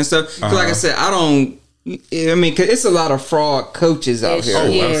coaching and stuff. 'Cause like I said, I mean, cause it's a lot of fraud coaches out here.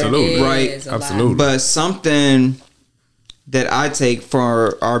 Oh, absolutely, right? Absolutely. But something that I take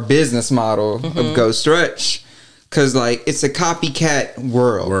for our business model of Go Stretch, because like it's a copycat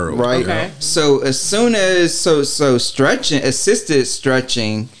world. Right? Okay. So as soon as so stretching, assisted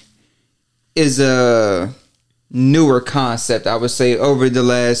stretching is a newer concept, I would say, over the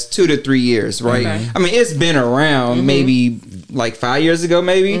last 2 to 3 years, right? I mean, it's been around maybe like 5 years ago,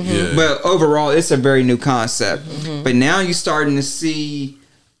 maybe, but overall, it's a very new concept. But now you're starting to see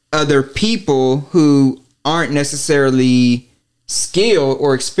other people who aren't necessarily skilled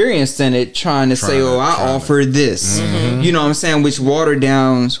or experienced in it trying to say, I offer this. You know what I'm saying? Which water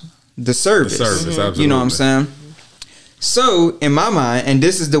down the service. Absolutely. You know what I'm saying? So, in my mind, and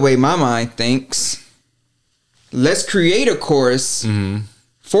this is the way my mind thinks, let's create a course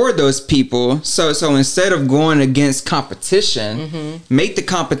for those people. So instead of going against competition, make the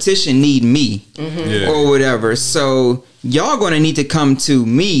competition need me or whatever. So y'all going to need to come to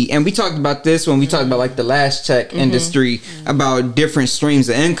me. And we talked about this when we talked about like the last check industry, about different streams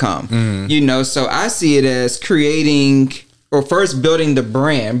of income. You know, so I see it as creating or first building the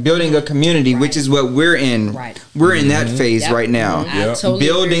brand, building a community, which is what we're in. Right. We're in that phase right now. I totally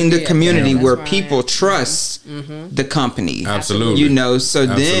Building agree. the community That's where right. people trust the company. Absolutely. You know, so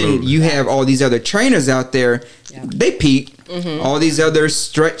then Absolutely. you have all these other trainers out there. They peep. All these other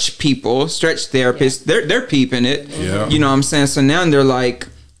stretch people, stretch therapists, they're peeping it. Yeah. You know what I'm saying? So now they're like,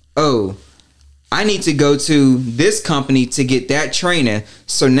 oh, I need to go to this company to get that training.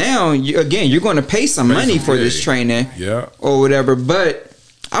 So now, you're going to pay some money for this training or whatever. But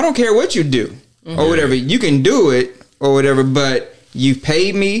I don't care what you do or whatever. You can do it or whatever, but you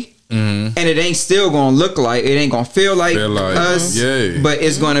paid me. And it ain't still going to look like, it ain't going to feel like us, but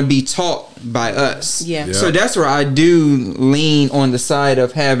it's going to be taught by us. Yeah. So that's where I do lean on the side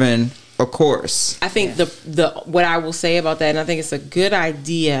of having a course. I think the what I will say about that, and I think it's a good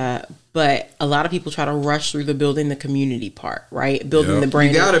idea, but a lot of people try to rush through the building the community part, right? Building the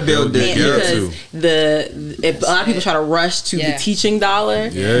brand. You gotta build it. Because a lot of people try to rush to the teaching dollar.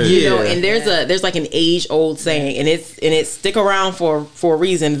 You know, and there's like an age old saying, and it's stick around for a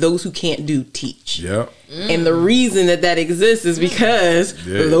reason. Those who can't do teach. Yep. And the reason that exists is because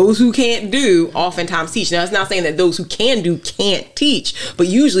those who can't do oftentimes teach. Now, it's not saying that those who can do can't teach, but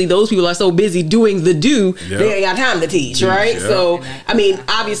usually those people are so busy doing the they ain't got time to teach, right? So, I mean,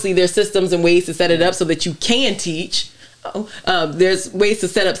 obviously there's systems and ways to set it up so that you can teach. There's ways to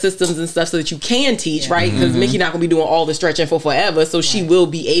set up systems and stuff so that you can teach, right? Because Mickey not gonna be doing all the stretching for forever, so she will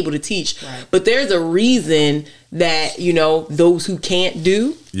be able to teach. But there's a reason that, you know, those who can't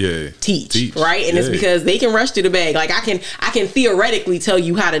do teach, right? And it's because they can rush to the bag. Like I can theoretically tell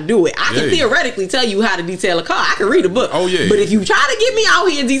you how to do it. I can theoretically tell you how to detail a car. I can read a book. Oh yeah. But if you try to get me out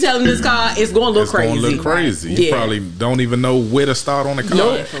here detailing this car, it's gonna look crazy. It's gonna look crazy. You probably don't even know where to start on the car.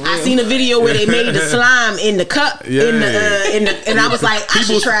 Nope. I seen a video where they made the slime in the cup in the and I was like, I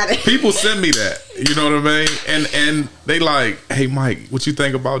should try that. People send me that. You know what I mean? And they like, hey Mike, what you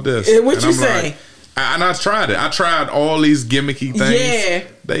think about this? What and you I'm say? Like, and I tried it. I tried all these gimmicky things. Yeah.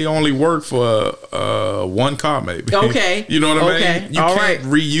 They only work for one car, maybe. Okay. You know what I mean? You all can't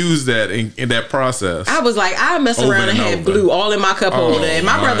reuse that in that process. I was like, I mess around and had glue all in my cup holder, and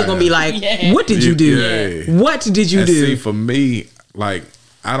my brother gonna be like, "What did you do? What did you do?" See, for me, like,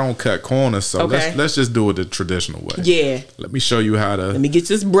 I don't cut corners, so let's just do it the traditional way. Yeah. Let me show you how to. Let me get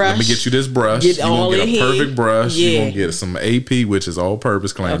this brush. Let me get you this brush. Get You're all gonna get in a perfect here. brush. Yeah. You're gonna get some AP, which is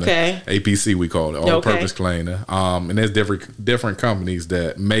all-purpose cleaner. Okay. APC we call it, all-purpose cleaner. And there's different companies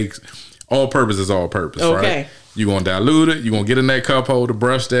that makes all-purpose is all-purpose, right? You're gonna dilute it. You're gonna get in that cup holder,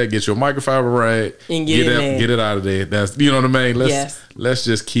 brush that, get your microfiber rag, and get it out of there. That's, you know what I mean. Let's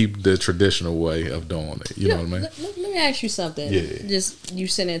just keep the traditional way of doing it. You know what I mean. Let me ask you something. Yeah. Just you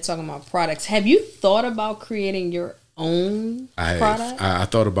sitting there talking about products. Have you thought about creating your own product? I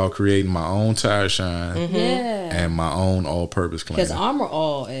thought about creating my own tire shine and my own all-purpose cleaner. Because Armor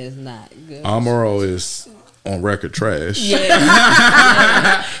All is not good. Armor All is on record trash.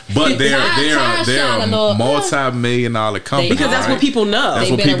 But they're a multi-million-dollar company. Because that's what people know.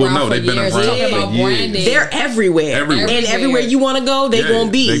 That's what people know. They've been around for years. They're everywhere. And everywhere you want to go, they gonna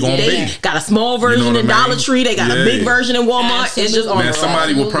be. They got a small version in Dollar Tree. They got a big version in Walmart. Absolutely. It's just Armor All.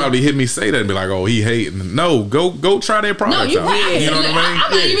 Somebody will probably hit me say that and be like, "Oh, he hating." No, go try their products out. You know what I mean?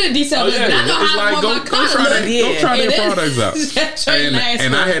 I'm not even a detail. It's like go try their products out.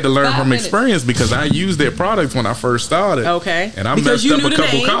 And I had to learn from experience because I used their products when I first started. Okay. And I messed up a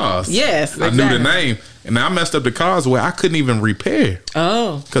couple cars. Yes, I knew the name. And I messed up the cars where I couldn't even repair.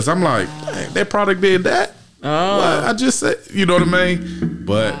 Oh. Because I'm like, that product did that? Oh. Well, I just said, you know what I mean?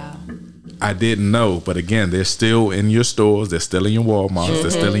 But I didn't know. But again, they're still in your stores. They're still in your Walmarts.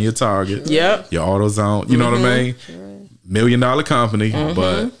 They're still in your Target. Yep. Your AutoZone. You know what I mean? $1 million company.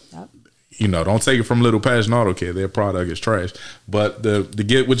 But, you know, don't take it from Little Passion Auto Care. Their product is trash. But to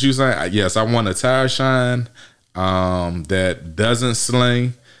get what you saying, yes, I want a tire shine that doesn't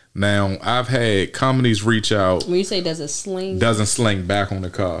sling. Now, I've had companies reach out. When you say doesn't sling back on the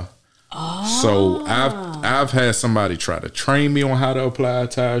car. Oh. So I've had somebody try to train me on how to apply a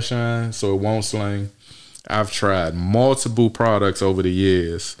tire shine so it won't sling. I've tried multiple products over the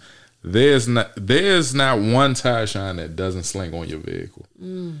years. There's not one tire shine that doesn't sling on your vehicle.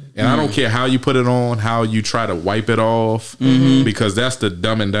 And I don't care how you put it on, how you try to wipe it off, because that's the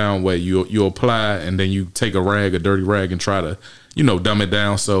dumbing down way. You apply and then you take a dirty rag, and try to, you know, dumb it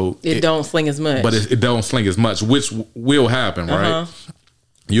down so it don't sling as much. But it don't sling as much, which will happen, right?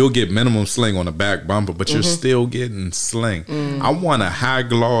 You'll get minimum sling on the back bumper, but you're still getting sling. I want a high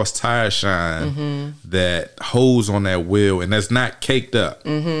gloss tire shine that holds on that wheel and that's not caked up.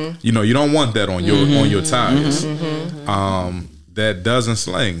 You know, you don't want that on your tires. That doesn't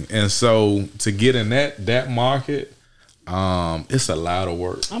sling. And so to get in that market, It's a lot of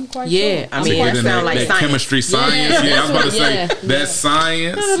work. I'm quite Yeah, sure. I mean, Get it in sounds like that science. chemistry science. Yeah, I was about to say that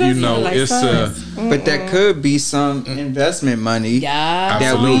science. You know, like it's science. But that could be some investment money Yeah.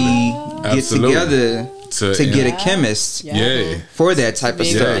 that Absolutely. we get Absolutely. together to get a chemist Yeah. for that type of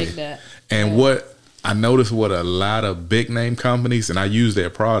Big stuff. like that. And what I noticed what a lot of big name companies, and I use their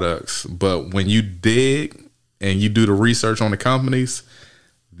products, but when you dig and you do the research on the companies,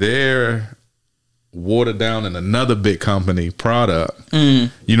 they're watered down in another big company product. You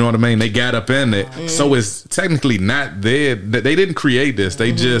know what I mean? They got up in it. So it's technically not there. They didn't create this.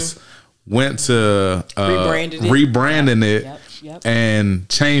 They just went to rebranding it. Yep. And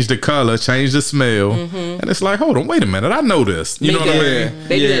change the color, change the smell, and it's like, hold on, wait a minute, I know this. You know what I mean?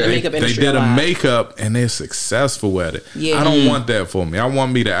 They did it in the makeup They industry. did a a lot. makeup and they're successful at it. Yeah. I don't want that for me. I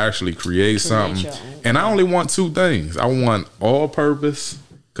want me to actually create something. your own. And I only want two things. I want all purpose,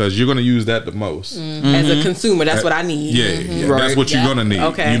 because you're going to use that the most. As a consumer, that's what I need. Yeah, Right. that's what you're Yeah. going to need.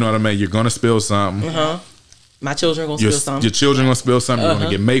 Okay. You know what I mean? You're going to spill something. My children gonna Your, spill some. your children going to spill something. You're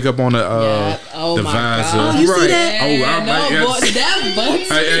going to get makeup on the, Yep. Oh the my visor. God. Oh, you see Right. that? That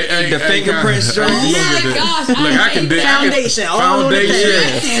butt. The fingerprint guys. strokes. Look at this. gosh, Look, I can dig. Foundation. all over the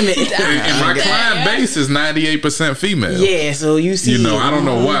Foundation. thing. Damn it. And my client base is 98% female. Yeah, so you see. You know, I don't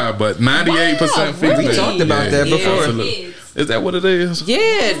know why, but 98% female. really? We talked about that before. Absolutely. Is that what it is?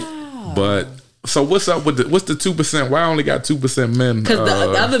 Yeah, But so what's up with what's the 2%? Why I only got 2% men? because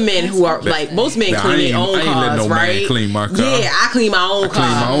the other men who are like most men I clean ain't- their own I ain't letting cars, no man right? clean my car. Yeah, I clean my own car.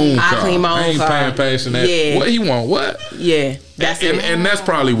 clean my own car. I clean my I own ain't car. paying passion that. Yeah, What he want? What? yeah, that's and, it. and that's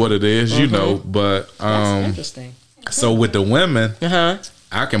probably what it is, you know. But Interesting. so with the women, Uh-huh.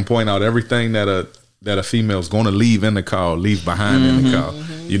 I can point out everything that a female's going to leave in the car, or leave behind in the car.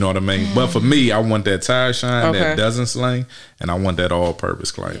 You know what I mean? But for me, I want that tire shine Okay. that doesn't sling, and I want that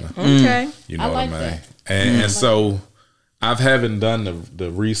all-purpose cleaner. Okay. You know I what like I mean? that. And so I haven't done the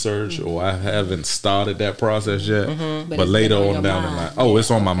research, or I haven't started that process yet. But it's later been on on your down the mind. line,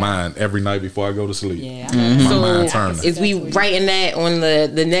 it's on my mind every night before I go to sleep. Yeah. My mind So turning. is we writing that on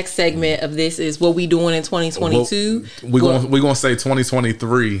the next segment of this is what we doing in 2022? We're gonna say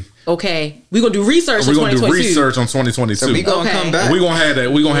 2023. Okay, we're gonna do research. We're in gonna do 2022. research on 2022. So we gonna Okay. come back. We're gonna have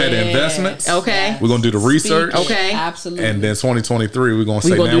that. We're gonna have the investments. Okay. We're gonna do the research. Okay. Absolutely. And then 2023, we're gonna say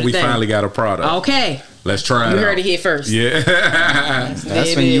gonna now do the we thing. finally got a product. Okay. Let's try it. You out. heard it here first. Yeah.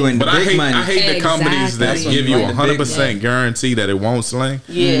 That's when you in the But I big money. hate the companies that Exactly. give you That's when you 100% guarantee that it won't sling.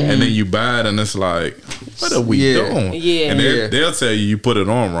 Yeah. And then you buy it and it's like, what are we Yeah. doing? Yeah. And Yeah. they'll tell you put it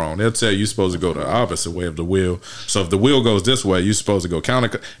on wrong. They'll tell you you're supposed to go the opposite way of the wheel. So if the wheel goes this way, you're supposed to go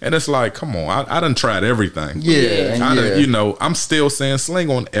counter. And it's like, come on, I done tried everything. Yeah, I done, yeah. you know, I'm still saying sling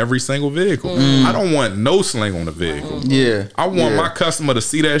on every single vehicle. I don't want no sling on the vehicle. Yeah. I want my customer to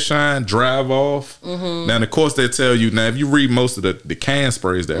see that shine, drive off. Now, of course, they tell you, now, if you read most of the can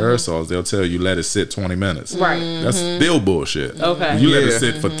sprays, the aerosols, they'll tell you let it sit 20 minutes. Right. That's still bullshit. Okay. You let Yeah. it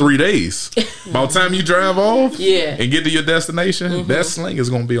sit for 3 days. By the time you drive off Yeah. and get to your destination, that sling is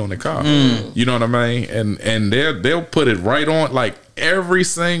going to be on the car. You know what I mean? And they'll put it right on, like every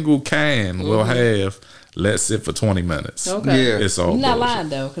single can will have let sit for 20 minutes. Okay. Yeah. It's all You're not bullshit. lying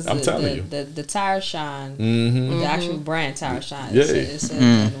though, because I'm telling you. the tire shine, the actual brand tire shine, Yeah. it says that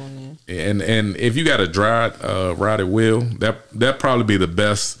on there. And if you got a dry rotted wheel, that probably be the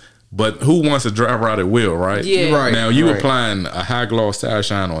best. But who wants a dry rotted wheel, right? Yeah. Right. Now you right. applying a high gloss tire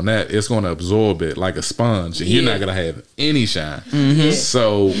shine on that, it's going to absorb it like a sponge, and you're Yeah. not going to have any shine.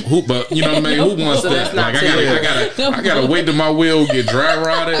 So but you know what I mean? Who wants So that? that's not Like I gotta wait till my wheel get dry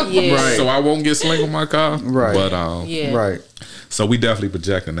rotted, Yeah. Right. so I won't get sling on my car. Right. But Yeah. Right. so we definitely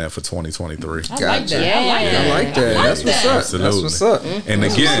projecting that for 2023. I like Gotcha. that. Yeah. I like that. That's what's up. Absolutely. That's what's up. And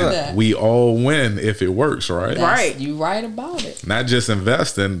what's again, up. we all win if it works, right? Right. You right about it. Not just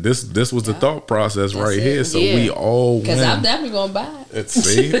investing. This was the thought process right it. here. So Yeah. we all win. Because I'm definitely gonna buy it.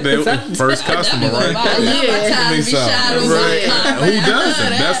 See, first customer, Definitely gonna buy right? it. Love my Yeah. time to be Me some. shine on Right. my car. Who doesn't?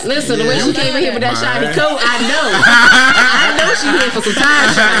 That's Listen, the way she came in here with that shiny Mine. coat, I know she here for some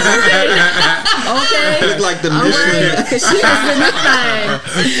tire shine. Okay. Look like the All Michelin. right, 'cause she was in this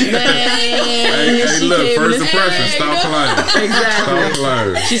thing. Man, Hey, she look, came first in this- impression. Stop playing. Exactly. Stop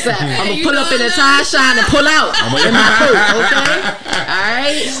playing. She said, I'm going to pull up in a tire shine and pull out in my coat, okay? All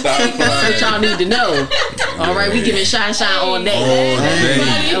right? That's what y'all need to know. All right, we giving shine all All day.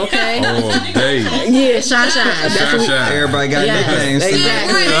 day. Okay? All day. Yeah, shine. That's Shine, what we, shine. Everybody got yes, nicknames.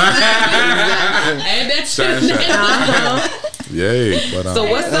 exactly. And that's Shine, shine. Uh-huh. Yay. But, So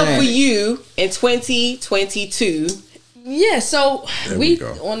what's up for you in 2022? Yeah, so There we we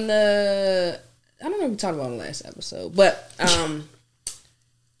go. on the I don't know if we talked about it on the last episode, but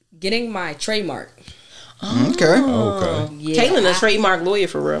getting my trademark. Okay. Okay. Yeah, Kaylin, a trademark lawyer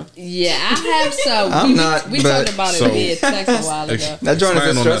for real. yeah, I have some. I'm not, We but- talked about it So- via text a while ago. That joint is Expand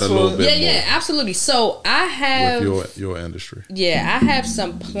on that a stressful. little bit Yeah, more yeah, absolutely. So I have, with your industry. yeah, I have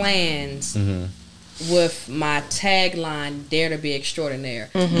some plans with my tagline, "Dare to be extraordinaire."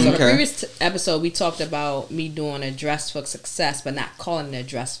 So in the Okay. previous episode, we talked about me doing a dress for success, but not calling it a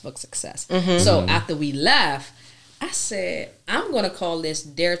dress for success. So after we left, I said, I'm going to call this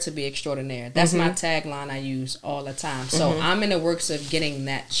Dare to be Extraordinaire. That's my tagline I use all the time. So I'm in the works of getting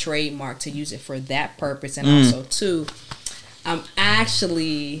that trademark to use it for that purpose. And also, too, I'm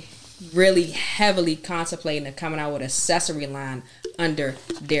actually really heavily contemplating of coming out with an accessory line under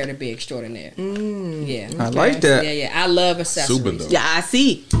Dare to be Extraordinaire. Yeah. I like that. Yeah, yeah. I love accessories. Super dope. Yeah, I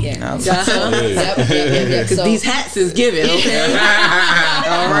see. Yeah. Uh-huh. Yep. Because these hats is given, okay?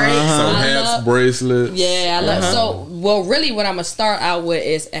 All right. So I hats, love- bracelets. Yeah, I love so well really what I'm gonna start out with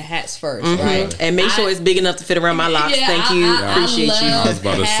is a hats 1st, right? And make sure it's big enough to fit around my locks. Yeah, Thank you. I Appreciate you. love I was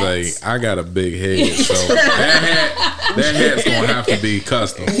about to say, hats. I got a big head, so that hat's gonna have to be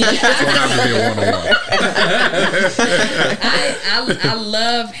custom. It's gonna have to be a one-on-one. I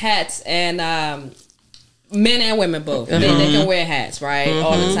love hats and men and women both. They can wear hats, right?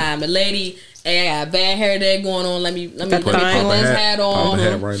 All the time. The lady, hey, I got bad hair day going on. Let me put thing this on. hat Pop on. the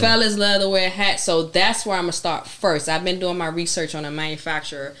hat right on. Fellas love to wear hats, so that's where I'm gonna start first. I've been doing my research on a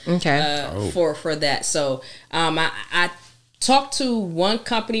manufacturer for that. So I talked to one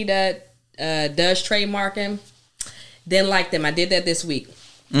company that does trademarking. Didn't like them. I did that this week.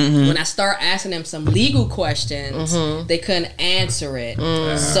 When I start asking them some legal questions, they couldn't answer it.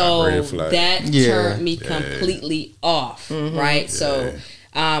 So red flag. that Yeah. turned me completely off, right? So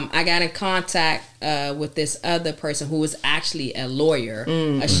I got in contact with this other person who was actually a lawyer.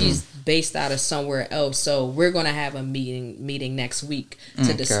 She's based out of somewhere else. So we're going to have a meeting next week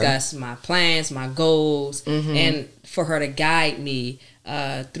to discuss my plans, my goals, and for her to guide me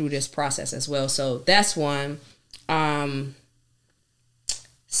through this process as well. So that's one.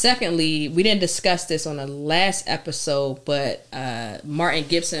 Secondly, we didn't discuss this on the last episode, but Martin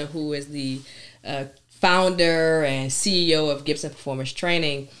Gibson, who is the founder and CEO of Gibson Performance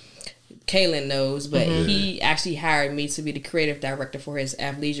Training, Kaylin knows, but he actually hired me to be the creative director for his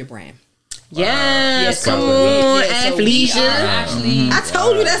athleisure brand. Yes, so come we- on, so we athleisure. are actually, I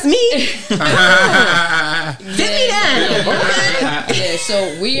told you that's me. Fit me down. Okay. yeah,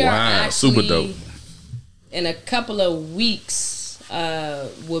 so we are Wow, actually super dope. in a couple of weeks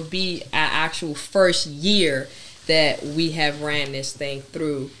will be our actual first year that we have ran this thing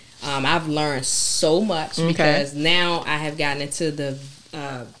through. I've learned so much because now I have gotten into the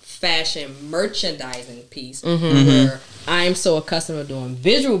fashion merchandising piece where I'm so accustomed to doing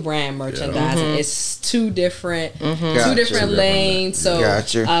visual brand merchandising. It's two different Gotcha. lanes. So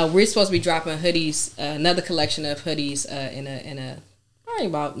Gotcha. we're supposed to be dropping hoodies, another collection of hoodies in a probably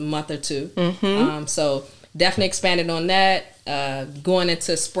about a month or two. So definitely expanded on that. Going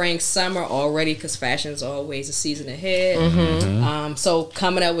into spring, summer already because fashion's always a season ahead. So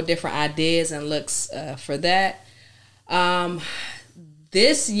coming up with different ideas and looks for that.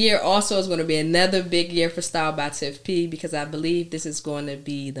 This year also is going to be another big year for Style by Tiff P because I believe this is going to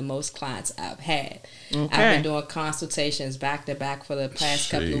be the most clients I've had. I've been doing consultations back to back for the past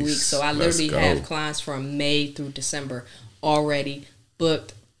couple of weeks. So I Let's literally go. have clients from May through December already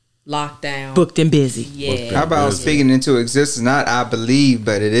booked, locked down. Booked and busy. Yeah. How about Busy. speaking into existence? Not I believe,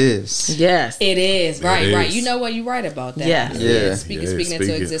 but it is. Yes. It is. Right, It right. is. You know what? You're right about that. Yeah. Yeah. Speaking Yeah, into speak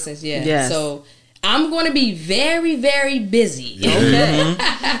it. existence. Yeah. Yes. So I'm going to be very, very busy. Okay.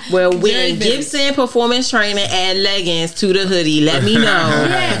 Well, Very when busy. Gibson Performance Training add leggings to the hoodie, let me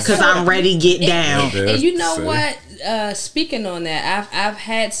know because I'm ready to get down. And you know Say. what? Speaking on that, I've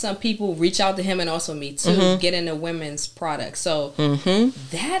had some people reach out to him and also me too, get into women's products. So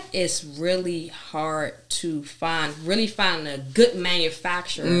that is really hard to find. Really finding a good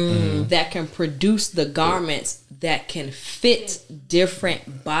manufacturer that can produce the garments that can fit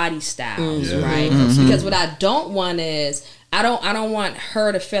different body styles, right? Because what I don't want is I don't want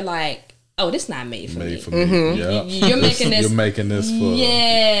her to feel like, oh, this not made for me. Made for me. Yeah. You're making this. You're making this for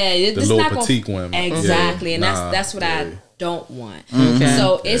Yeah, the this little not gonna- petite women. Exactly, Yeah. and Nah, that's what yeah. I don't want. Okay.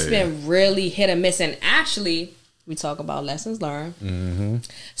 So it's been really hit or miss. And actually, we talk about lessons learned.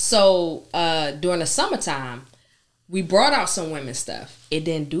 So during the summertime, we brought out some women's stuff. It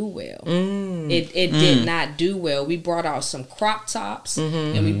didn't do well. It did not do well. We brought out some crop tops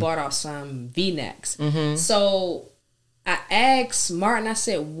and we brought out some V-necks. So I asked Martin, I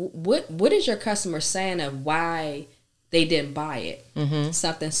said, what is your customer saying of why they didn't buy it?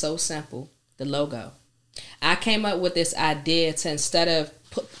 Something so simple, the logo. I came up with this idea to, instead of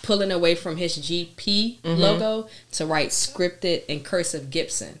pulling away from his GP logo to write scripted and cursive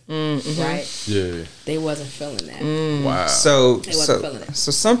Gibson, right? Yeah. They wasn't feeling that. Wow. So wasn't feeling it.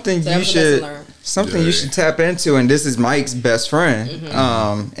 so something So you that was a should lesson learned. something you should tap into, and this is Mike's best friend,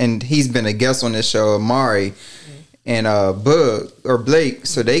 and he's been a guest on this show, Amari and Blake.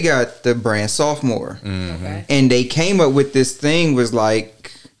 So they got the brand Sophomore, Okay. and they came up with this thing was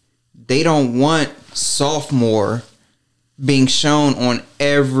like they don't want Sophomore being shown on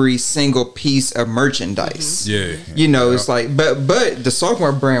every single piece of merchandise. Yeah. You know, it's like, but the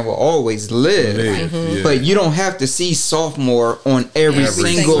Sophomore brand will always live. Yeah. But you don't have to see Sophomore on every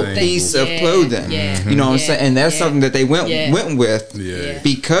single thing. piece of Yeah, clothing. yeah, You know what I'm yeah, saying? And that's yeah, something that they went with Yeah.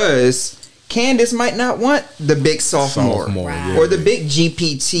 because Candace might not want the big Sophomore, Right. or the big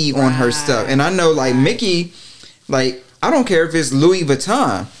GPT on her stuff. And I know, like Mickey, like I don't care if it's Louis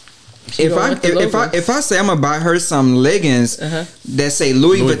Vuitton. If I say I'm gonna buy her some leggings that say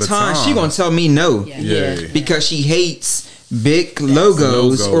Louis Vuitton, she gonna tell me no. Yeah. Because she hates big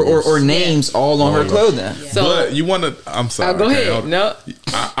logos or names all on her clothing. So But you want to? I'm sorry. go okay, ahead. No.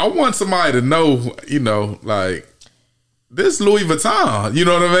 I want somebody to know. You know, like this Louis Vuitton. You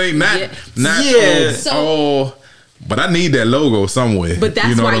know what I mean? Not Yeah. but I need that logo somewhere. But that's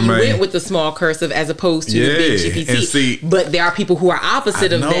you know why what I you mean? went with the small cursive as opposed to the big GPT. And see, but there are people who are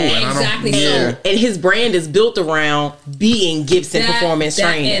opposite I of know, that. and I don't- Exactly. Yeah. And his brand is built around being Gibson performance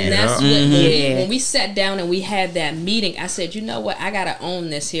training. And that's Yeah. what when we sat down and we had that meeting, I said, you know what, I gotta own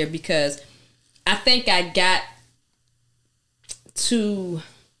this here because I think I got too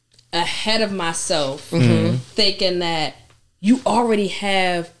ahead of myself thinking that you already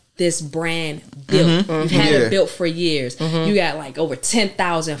have this brand built. You've had it built for years. You got like over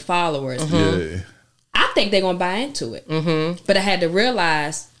 10,000 followers. yeah. I think they're gonna buy into it. But I had to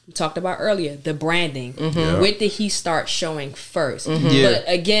realize, we talked about earlier, the branding. Yeah. What did he start showing first? Yeah. But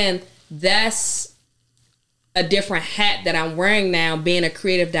again, that's a different hat that I'm wearing now, being a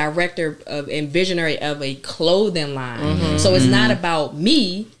creative director and visionary of a clothing line. So it's not about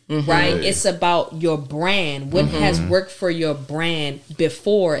me, right? It's about your brand. What has worked for your brand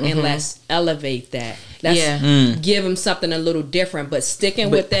before, and let's elevate that. Let's give them something a little different, but sticking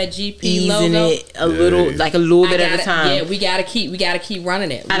with that GP Easing logo. it a little bit at a time. Yeah, we gotta keep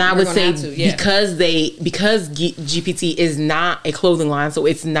running it. And I We're would gonna say have to, yeah. because GPT is not a clothing line, so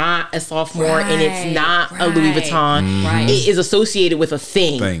it's not a sophomore and it's not a Louis right, Vuitton. right. It is associated with a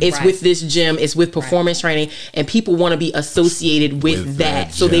thing. It's Right. with this gym. It's with performance training, and people want to be associated with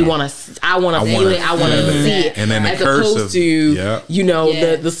that. So they gym. want to. I want to feel wanna it. I want feel to it. see it. And then the as opposed cursive, to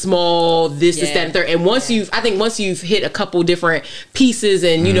yeah. the small this, that, and third. And once you've hit a couple different pieces,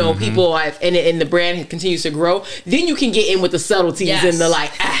 and you know people have, and the brand continues to grow, then you can get in with the subtleties and the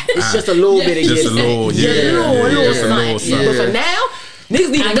like. It's just a little bit of Just a Gibson. little, a little just a little something. But for now, niggas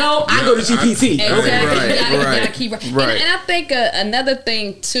need to go. I go to GPT. Exactly. Okay. You gotta keep and I think another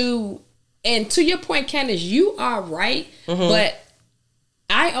thing too, and to your point, Candace, you are right. But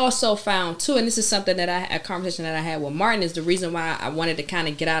I also found too, and this is something that a conversation that I had with Martin, is the reason why I wanted to kind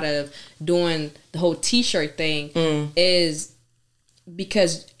of get out of doing the whole T-shirt thing is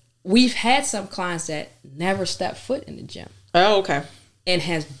because we've had some clients that never stepped foot in the gym Oh, okay. and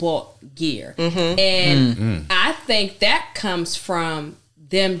has bought gear. And I think that comes from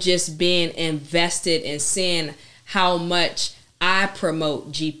them just being invested in seeing how much I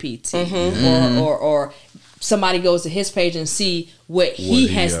promote GPT or somebody goes to his page and see what he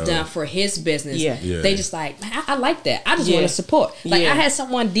has done for his business. Yeah. They just like, man, I like that. I just want to support. Like I had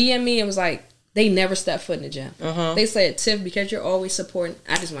someone DM me and was like, they never stepped foot in the gym. They said, Tiff, because you're always supporting,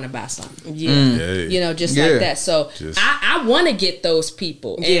 I just want to buy something. You know, just like that. So I want to get those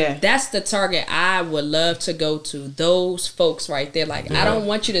people. And that's the target I would love to go to. Those folks right there. Like, I don't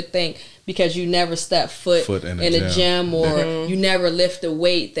want you to think because you never step foot in a gym or you never lift a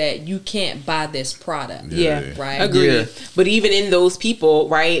weight that you can't buy this product. Right. Agreed. But even in those people,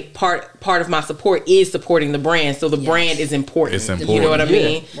 right, part of my support is supporting the brand. So the brand is important. It's important. You know what I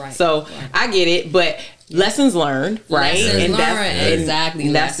mean? Right. So I get it, but lessons learned, right? Lessons learned, and exactly.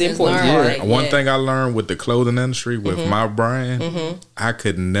 That's the Lessons important learned. part. One thing I learned with the clothing industry with my brand, I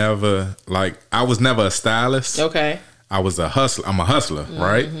could never I was never a stylist. Okay. I was a hustler. I'm a hustler,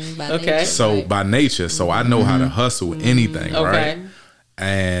 right? By Okay. nature, So right. by nature, so I know how to hustle anything, Okay. right?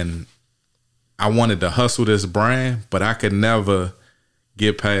 And I wanted to hustle this brand, but I could never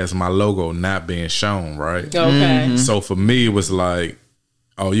get past my logo not being shown, right? Okay. So for me, it was like,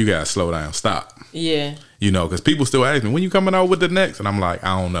 oh, you gotta slow down, stop. Yeah. You know, because people still ask me, when you coming out with the next? And I'm like,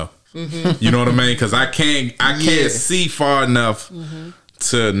 I don't know. You know what I mean? Because I can't see far enough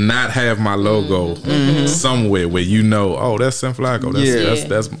to not have my logo somewhere where oh, that's Sam Flacco,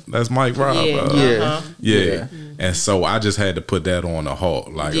 that's Mike Robb, yeah. And so I just had to put that on a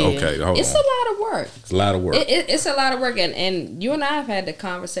halt. Like, okay, hold it's on. a lot of work. It's a lot of work. It's a lot of work, and you and I have had the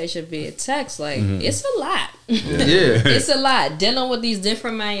conversation via text. Like, it's a lot. Yeah. It's a lot dealing with these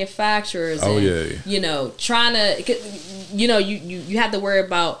different manufacturers. Oh, and, you know, trying to, you know, you have to worry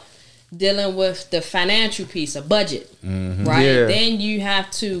about dealing with the financial piece, a budget, right? Yeah. Then you have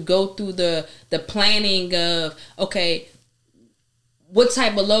to go through the planning of, okay, what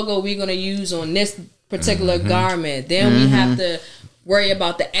type of logo we're going to use on this particular garment. Then we have to worry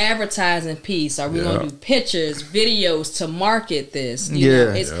about the advertising piece. Are we going to do pictures, videos to market this? You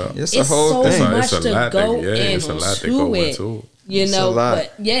know, it's a whole thing. So much it's a to lot go it's a lot to go into into it. You know,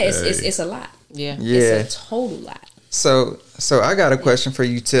 but it's a lot. Yeah. It's a total lot. So I got a question for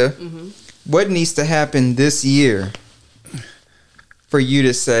you, Tiff. What needs to happen this year for you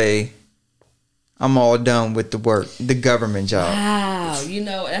to say, I'm all done with the work, the government job? Wow, you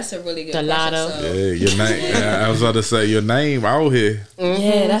know, that's a really good The question. lotto. So, Your name. I was about to say your name out here.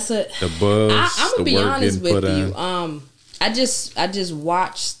 yeah, that's a. The buzz. I'm the gonna be work honest getting with put you. in. I just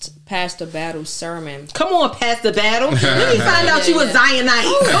watched Pastor Battle's sermon. Come on, Pastor Battle. Let me find out you a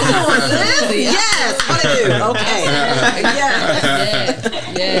Zionite. Come on, sis. Yes. What it is? Okay.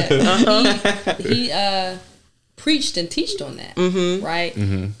 Yeah. He preached and teached on that, right?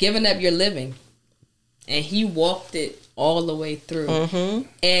 Giving up your living, and he walked it all the way through.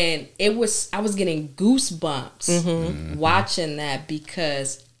 And I was getting goosebumps watching that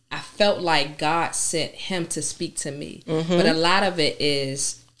because I felt like God sent him to speak to me. But a lot of it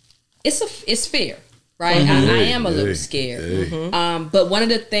is it's fear, right? I am a little scared. But one of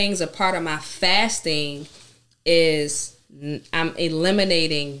the things, a part of my fasting is I'm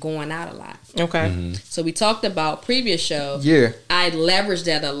eliminating going out a lot. Okay. So we talked about previous show. Yeah. I leveraged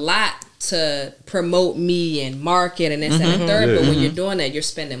that a lot to promote me and market and this and the third. But when you're doing that, you're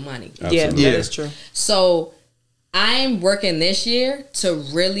spending money. Yeah, that is true. So I'm working this year to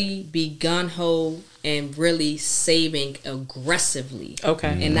really be gun-ho and really saving aggressively.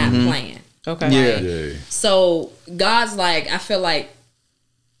 Okay. And not plan. Okay. Yeah. So God's like, I feel like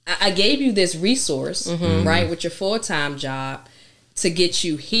I gave you this resource, right, with your full-time job to get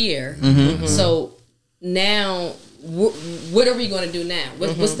you here. So now, what are we going to do now?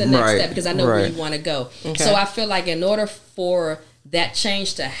 What's the next step? Because I know where you want to go. Okay. So I feel like in order for that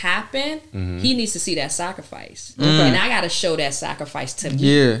change to happen, he needs to see that sacrifice, and I got to show that sacrifice to me.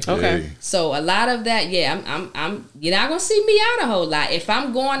 Yeah. Okay. So a lot of that, I'm you're not gonna see me out a whole lot. If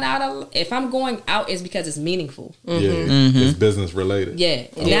I'm going out, it's because it's meaningful. Yeah. It's business related.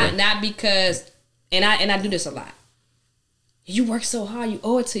 Yeah, not because, and I do this a lot. You work so hard, you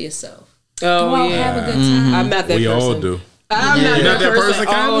owe it to yourself. Oh, Go out, yeah. have a good time. I'm not that We person. all do. I'm not You're that person.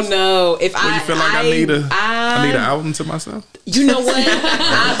 Oh Candace? no! If Well, you feel like I need an album to myself? You know what?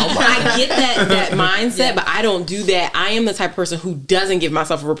 I get that mindset, but I don't do that. I am the type of person who doesn't give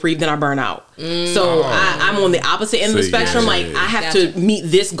myself a reprieve, then I burn out. So I'm on the opposite end of the spectrum. Like I have to meet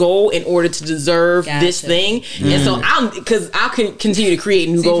this goal in order to deserve this thing, and so I'll continue to create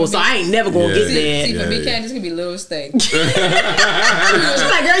new goals. So I ain't never gonna get there. See, for me, Candace, gonna be littlest thing. She's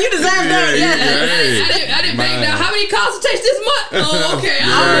like, girl, you deserve that. Yeah. I didn't make that. How many consultations this month? Oh, okay.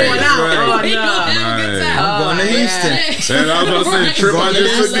 I'm going out. Oh, We no. gonna have a good time. I'm going to Houston. And I was about to say, trip I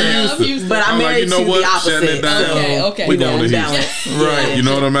just took to Houston. But I'm married to the opposite. Shutting it down. Okay. We going to Houston. Balance. Right. You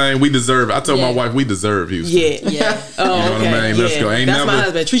know what I mean? We deserve it. I told my wife we deserve Houston. Yeah. Oh, You know what I mean? Let's go. Ain't That's never my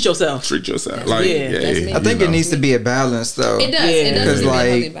husband. Treat yourself. treat yourself. Like, That's me. I think it needs to be a balance, though. It does. Yeah. It does. Because Need to be a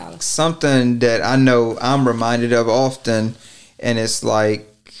healthy like balance. something that I know I'm reminded of often, and it's like,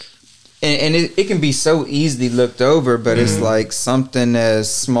 and it can be so easily looked over, but it's like something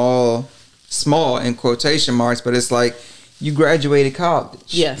as small in quotation marks, but it's like you graduated college.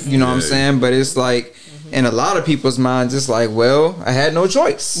 Yes. You know what I'm saying? But it's like in a lot of people's minds, it's like, well, I had no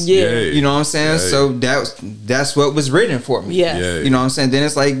choice. Yeah. You know what I'm saying? So that's what was written for me. Yes. Yeah. You know what I'm saying? Then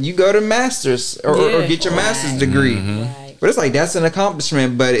it's like you go to master's or get your master's degree. Right. But it's like that's an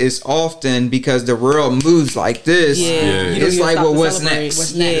accomplishment, but it's often because the world moves like this. Yeah. Yeah. You don't It's even like, stop well, to what's celebrate. next?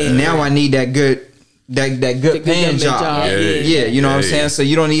 What's next? Now I need that good paying government job. job. Yeah, you know what I'm saying? So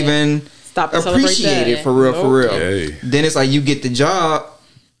you don't even Stop to celebrate appreciate that. it for real. Yeah. Then it's like you get the job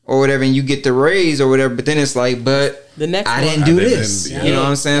or whatever and you get the raise or whatever, but then it's like, but The next I one. didn't do I didn't- this. yeah. You know what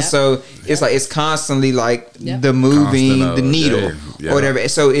I'm saying? Yep. So it's like it's constantly like Yep. the moving Constant, the needle yeah. or whatever.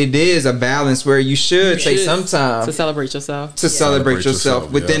 So it is a balance where you should take should. some time To celebrate yourself. to celebrate yourself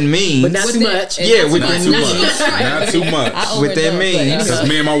yourself, within yeah. means. But not too much. Yeah, Not within too Not much. too much. Not too much. Within means. Because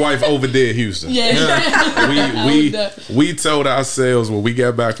me and my wife overdid Houston. We told ourselves when we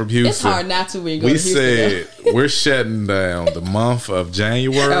got back from Houston. It's hard not to when you go We to Houston, said we're shutting down the month of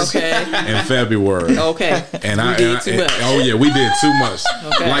January Okay. and February. Okay. And We did too much. Oh yeah, we did too much.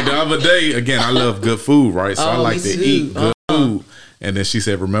 Okay. Like the other day, again, I love good food, right? So I Oh, like me to too. eat good food. And then she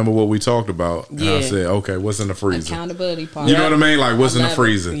said, "Remember what we talked about?" And I Yeah. said, "Okay, what's in the freezer?" accountability part. You know what I mean? Like, what's in the love it.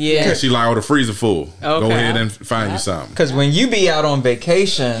 freezer? Yeah. And she like, "Oh, the freezer full. Go Okay. ahead and find you something." Because when you be out on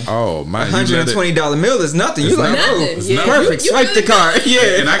vacation, Oh man, you let it- $120 meal is nothing. You It's like, nothing. oh, It's Yeah. nothing. perfect. Swipe the card. Yeah.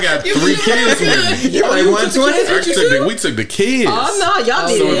 And I got 3 kids with me. You like 120? We took the kids. Oh no, y'all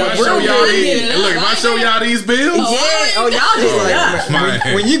did So it. if I up. show Real y'all good. these, look, if I show y'all these bills, Yeah. Oh, y'all did it. up.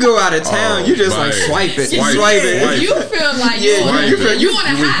 man, When you go out of town, Oh, you just like man. swipe it. Swipe Swipe it. it. Swipe You feel like you Yeah, on you feel you on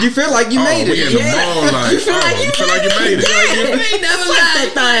a high. you feel like you made we in it. the mall like, you feel like you made it. You ain't never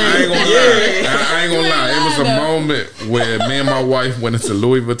lied. That I ain't thing. gonna lie. I ain't gonna lie. It was a lying, though. moment where me and my wife went into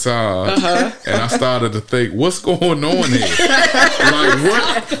Louis Vuitton, and I started to think, what's going on here? Like,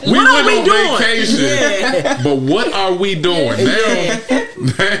 what? We What are went we on doing? vacation, but what are we doing now?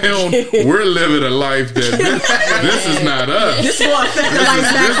 Now we're living a life that this is not us. This is going to affect the life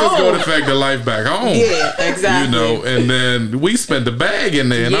back This is going home. to affect the life back home. Yeah, exactly. You know, and then we spent the bag in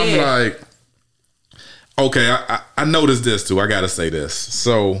there, and I'm Yeah. like, okay, I noticed this too. I got to say this.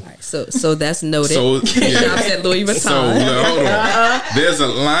 So So that's noted. so yeah. Shops at Louis Vuitton. So hold on. There's a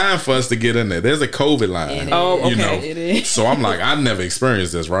line for us to get in there. There's a COVID line. Oh, okay. You know? It is. So I'm like, I never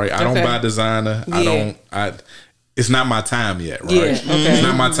experienced this, right? I don't Okay. buy designer. Yeah. It's not my time yet, right? Yeah, okay. It's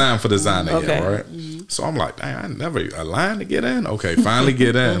not my time for designer Okay. yet, right? So I'm like, dang, I never a line to get in. Okay, finally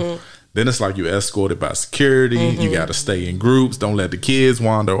get in. Then it's like you escorted by security. You got to stay in groups. Don't let the kids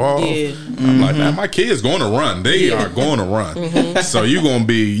wander off. Yeah. I'm like, man, my kids going to run. They are going to run. So you're going to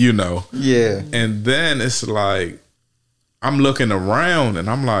be, you know. Yeah. And then it's like, I'm looking around and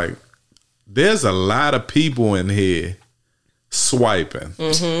I'm like, there's a lot of people in here swiping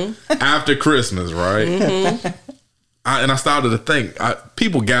after Christmas, right? And I started to think,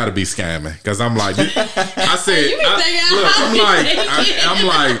 people got to be scamming because I'm like, I said, You be thinking, look, how I'm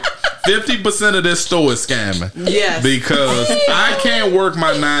like, 50% of this store is scamming. Yes. Because I can't work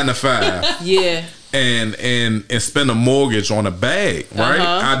my 9 to 5 Yeah. and spend a mortgage on a bag, right?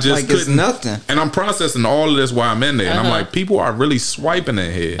 I just Like it's couldn't. nothing. And I'm processing all of this while I'm in there, and I'm like, people are really swiping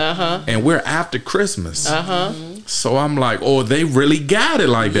in here, and we're after Christmas, so I'm like, oh, they really got it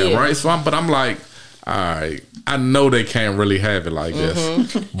like that, Yeah. right? So I'm like, all right, I know they can't really have it like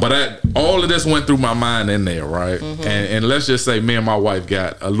this, but all of this went through my mind in there, right? And let's just say me and my wife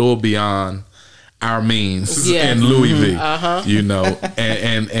got a little beyond our means Yes. in Louis V, you know,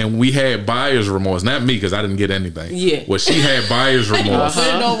 and we had buyer's remorse. Not me because I didn't get anything. Yeah. Well, she had buyer's remorse. Put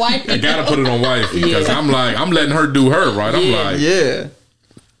it on white I gotta put it on wifey because Yeah. I'm like, I'm letting her do her, right? I'm Yeah. like, Yeah.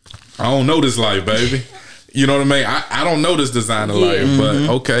 I don't know this life, baby. You know what I mean? I don't know this designer Yeah. life, but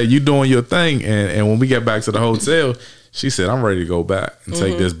okay, you doing your thing. And when we get back to the hotel, she said, I'm ready to go back and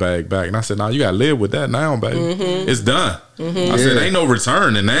take this bag back. And I said, no, you gotta live with that now, baby. It's done. I said, ain't no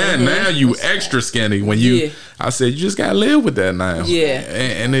return. And now you extra skinny when you Yeah. I said, you just gotta live with that now. Yeah.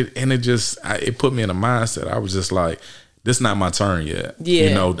 And it just it put me in a mindset. I was just like, this not my turn yet. Yeah.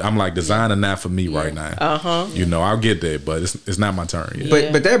 You know, I'm like, designer not for me right now. You know, I'll get there, but it's not my turn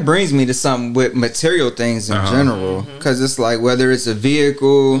yet. But that brings me to something with material things in general, because it's like whether it's a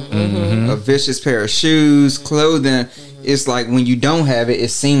vehicle, a vicious pair of shoes, clothing. It's like when you don't have it, it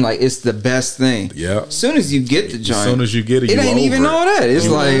seems like it's the best thing. Yeah. As soon as you get the joint, As soon as you get it, it you ain't even over it. all that. It's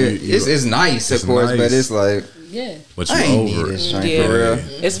You- like you- it's nice, of it's course, but nice. it's like Yeah. But you I ain't need over this it. joint Yeah. for real.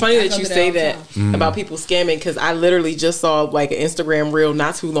 It's funny that come you to that say all the that time. about people scamming because I literally just saw like an Instagram reel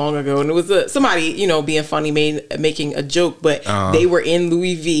not too long ago, and it was somebody being funny, making a joke, but they were in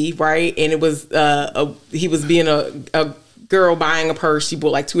Louis V, right, and it was he was being a girl buying a purse. She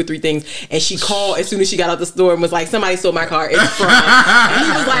bought like 2 or 3 things, and she called as soon as she got out the store and was like, somebody stole my car, it's fraud. And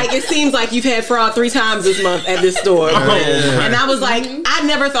he was like, it seems like you've had fraud 3 times this month at this store. And I was like, I I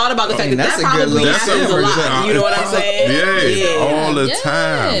never thought about the fact that that's that a good probably little happens a summer lot. job. You know what I'm saying? Yeah, all the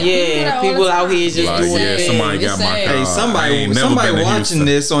time. Yeah, people out here just Like, doing yeah, things. somebody got my car. Hey, I ain't somebody never been to watching Houston.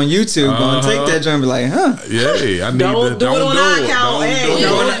 this on YouTube gonna take that joint and be like, huh? Yeah, I need Don't to, do it on our account. Hey, do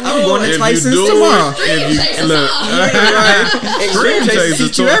it. I'm going to If you Tyson's do tomorrow. If you look, Stream Chasers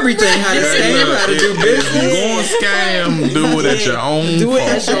teach you everything, how to scam, how to do If you business. going scam, do it at your own. Do it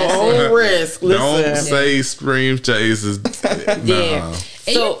at fault. your own risk. Don't Listen. say Stream Chasers. Yeah. Nah.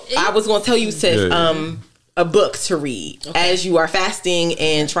 So I was going to tell you, Tiff, Yeah. a book to read as you are fasting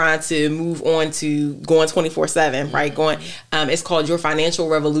and trying to move on to going 24/7, right? Going, it's called Your Financial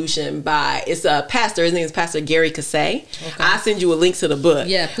Revolution it's a pastor. His name is Pastor Gary Cassay. I'll send you a link to the book.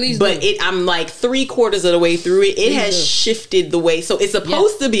 Yeah, please But do. I'm like 3/4 of the way through it. It has shifted the way. So it's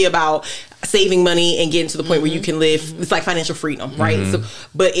supposed to be about saving money and getting to the point where you can live. It's like financial freedom, right? So,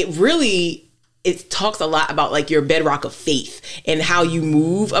 but it talks a lot about like your bedrock of faith and how you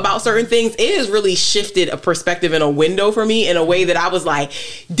move about certain things. It has really shifted a perspective and a window for me in a way that I was like,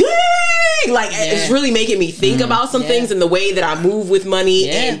 dang, like it's really making me think about some things and the way that I move with money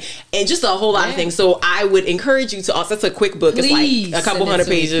and just a whole lot of things. So I would encourage you to also, that's a quick book. Please it's like a couple send it hundred to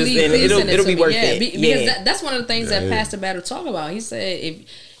me. pages Please and send it it'll to be me. worth Yeah, it. because that's one of the things that Pastor Battle talk about. He said, if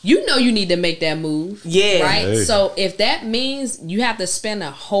you know you need to make that move. Yeah. Right? Hey. So if that means you have to spend a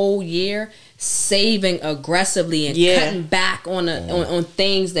whole year saving aggressively and cutting back on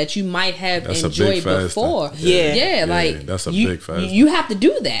things that you might have That's a big enjoyed fasting. before. Yeah. Like that's a you, big fasting. you have to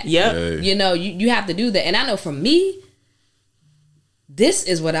do that. Yep. Yeah. You know, you have to do that. And I know for me, this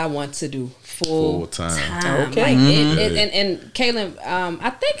is what I want to do full time. Okay. Like and Kaylin, I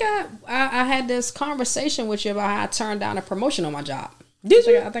think I had this conversation with you about how I turned down a promotion on my job. Did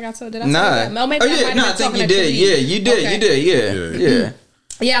you? I think I told. Did I Nah. tell you that? Maybe I think you did. Yeah, you did. You did. Yeah.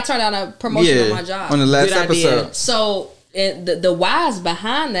 Yeah, I turned down a promotion on my job. On the last Good idea. episode. So the whys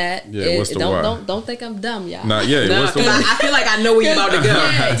behind that what's the why? don't think I'm dumb, y'all. Nah, yeah. No, What's the 'cause I feel like I know where you're about to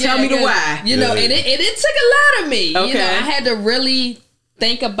go. Tell me the why. You know, and it took a lot of me. Okay. You know, I had to really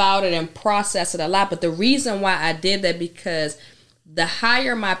think about it and process it a lot. But the reason why I did that, because the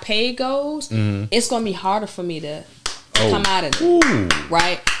higher my pay goes, it's going to be harder for me to come out of it.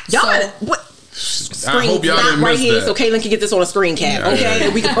 Right? Y'all, what? I hope y'all stop didn't right miss here that. so Caitlin can get this on a screen cap, Yeah, okay? yeah.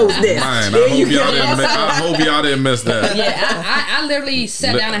 And we can post this. Man, There I you hope y'all go. didn't miss. I hope y'all didn't miss that. Yeah, I literally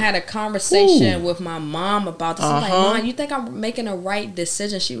sat down and had a conversation with my mom about this. I'm like, Mom, you think I'm making a right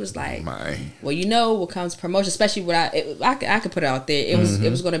decision? She was like, Man. well, you know what comes promotion, especially what I could put it out there. It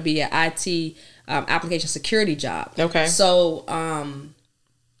was going to be an IT application security job. Okay. So,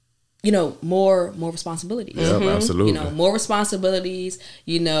 you know, more responsibilities. Yep, absolutely. You know, more responsibilities.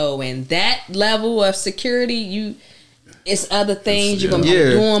 You know, and that level of security, it's other things you're gonna be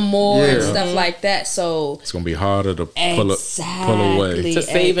doing more and stuff like that. So It's gonna be harder to pull away. To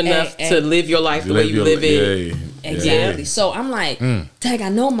save enough to live your life the way you live it. Exactly. So I'm like, dang, I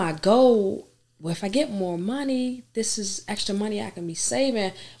know my goal. Well, if I get more money, this is extra money I can be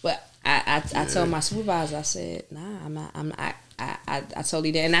saving. But I told my supervisor, I said, nah, I'm not. I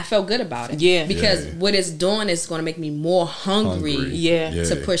totally did, and I felt good about it. Yeah, because what it's doing is going to make me more hungry. Yeah.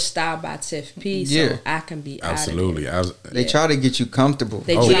 To push Style by Tiff P, so I can be Absolutely. out of it. They try to get you comfortable.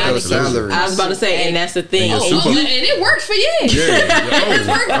 They with try to those get you- salaries. I was about to say, and that's the thing. And your and it worked for you.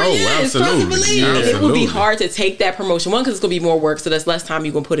 Absolutely. And it would be Absolutely. hard to take that promotion, one, because it's gonna be more work, so that's less time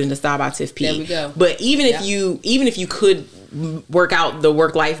you're gonna put into Style by Tiff P. There we go. But even if you could work out the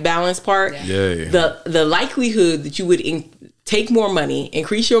work-life balance part, the likelihood that you would take more money,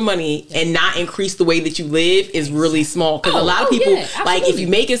 increase your money, and not increase the way that you live is really small. Because a lot of people, like, if you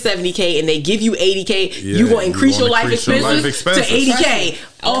make it $70K and they give you $80K, you're going to increase your life expenses to $80K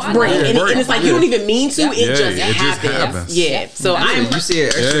off break. And it's like, you don't even mean to, it just happens. Yeah. So You see an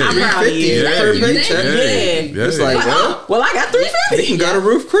extra I'm proud of you. $350 per paycheck. Yeah. It's like, well, I got $350. you got a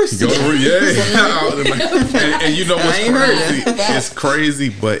roof, Chris. And you know what's I ain't heard crazy? It's crazy,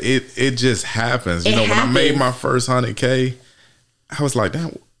 but it just happens. You know, when I made my first $100K, I was like,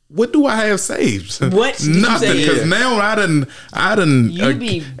 damn, what do I have saved? What did you Nothing. save? Because now I done. You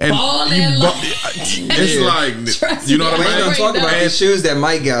be and balling it's like, you know what We ain't I gonna mean? talk about the shoes that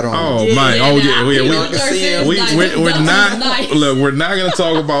Mike got on. Oh my! Oh yeah! We're not. Nice. Look, we're not going to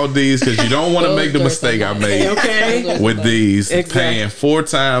talk about these because you don't want to make the mistake I made Okay. with these, Exactly. paying 4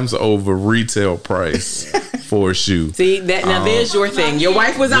 times over retail price for a shoe. See that now? There's your thing. Your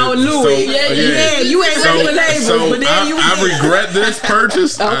wife was out in Louis. So, You ain't ready for labels, but then you. I regret this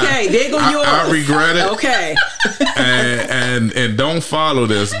purchase. Okay, there go yours. I regret it. Okay. and don't follow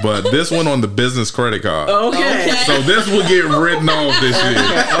this, but this went on the business credit card. Okay. So this will get written off this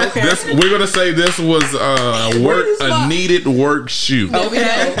year. Okay. This, we're gonna say this was a needed work shoot Okay.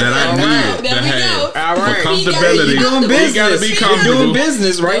 that I needed to have All right. for comfortability. You're doing You business. gotta be You're comfortable. doing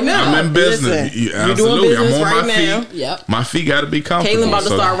business right now. I'm in business. Listen, Yeah, you're doing absolutely. business I'm on right my now. feet. Yep. My feet got to be comfortable. Caitlin about to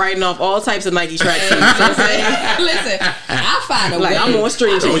So- start writing off all types of Nike tracksuits. You know what I'm saying? Listen, I'll find a Like, way. I'm on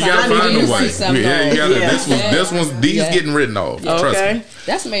street. So we I gotta need find you a to way. see something. Yeah, you gotta. Yeah. This one's these Yeah. getting written off. Trust Okay. me.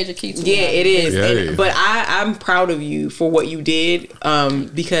 That's major key to Yeah, it is. Yeah, And- yeah. But I'm proud of you for what you did,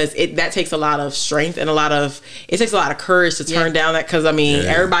 because that takes a lot of strength and it takes a lot of courage to turn down that, because I mean,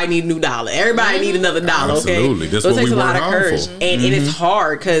 Yeah. everybody need a new dollar. Everybody need another dollar. Absolutely. Okay, That's so it what takes we a lot work of hard courage, for. and it's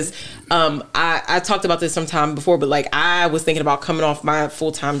hard because. I talked about this sometime before, but like I was thinking about coming off my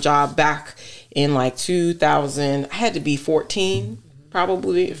full-time job back in like 2000. I had to be 14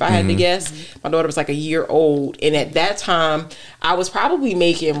 probably, if I had to guess. My daughter was like a year old, and at that time I was probably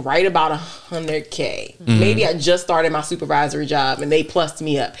making right about $100K. Maybe I just started my supervisory job and they plussed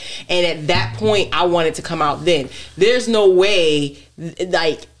me up, and at that point I wanted to come out. Then there's no way,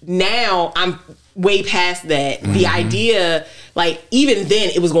 like now I'm way past that. The idea, like even then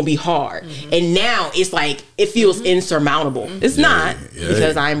it was gonna be hard, and now it's like it feels insurmountable. It's not,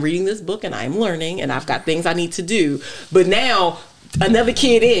 because I'm reading this book and I'm learning and I've got things I need to do, but now another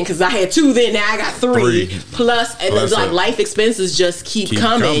kid in, because I had 2 then, now I got 3 plus, and Plus like it. life expenses just keep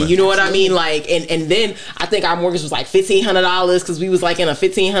coming. coming. You know what I mean? Like, and then I think our mortgage was like $1,500, because we was like in a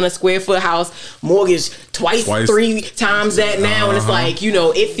 1,500 square foot house, mortgage twice 3 times that now, and it's like, you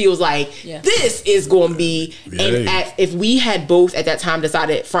know, it feels like this is going to be. And if we had both at that time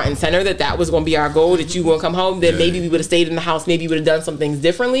decided front and center that was going to be our goal, that you going to come home, then maybe we would have stayed in the house, maybe we would have done some things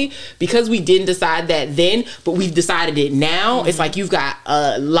differently. Because we didn't decide that then, but we've decided it now. It's like you've got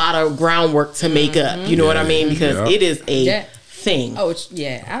a lot of groundwork to make up. You know what I mean? Because it is a thing. Oh,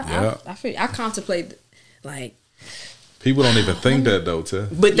 I contemplate, like, People don't even think that though, too.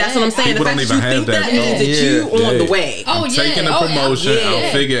 But that's what I'm saying. People The fact don't that even you think have that that means that you on the way. Oh, I'm yeah. taking a Oh, promotion. yeah.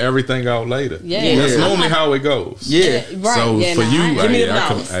 I'll figure everything out later. Yeah. That's Yeah. normally how it goes. Yeah. Right. So yeah, for nah, you, I- Give me the I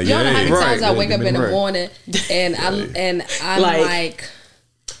dollars. can, you don't know how many Right. times I wake up in the Right. morning and I'm Like, like,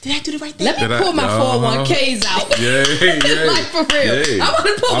 did I do the right thing? let me pull my 401ks out. Yeah. Like, for real. Yeah. I want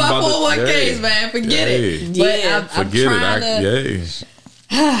to pull I'm my about to- 401ks, yeah. man. Forget it. Yeah. But Yeah. I'm Forget trying it. to.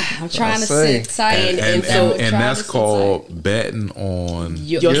 I'm trying to say. sit tight And so And try that's to sit called tight. betting on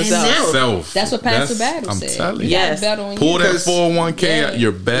Yourself. That's what Pastor Battle I'm said. telling you. You gotta Yes. bet on Pull you. that 'Cause- 401k out.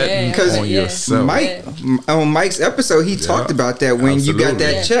 You're betting Yeah. on Yeah. yourself. Mike, on Mike's episode, he talked about that when you got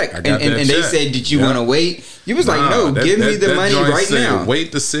Absolutely. that check, I got and that they check. said, "Did you Yeah. want to wait?" You was like, Nah, "No, that- give me that- the that money joint right said, now."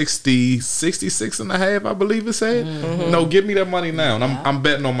 Wait to 66 and a half, I believe it said. No, give me that money now. And I'm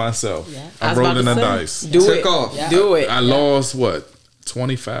betting on myself. I I'm was about rolling to the say, dice. Do Took it. off. Yeah. Do it. I lost what?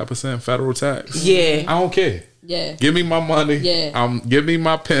 25% federal tax. Yeah. I don't care. Yeah. Give me my money. Yeah. Give me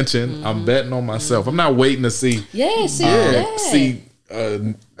my pension. I'm betting on myself. I'm not waiting to see Yeah, see, see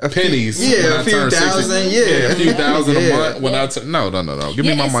pennies. Yeah, when a I few turn 60. thousand, yeah. a few thousand Yeah. a month when I turn. No. Give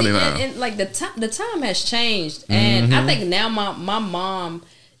me my and money see, now. And like the time has changed, and I think now my mom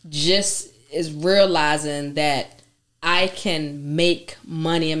just is realizing that I can make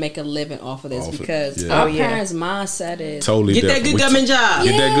money and make a living off of this, Off it, because yeah. our Oh, yeah. parents' mindset is Totally Get that different. good We government job.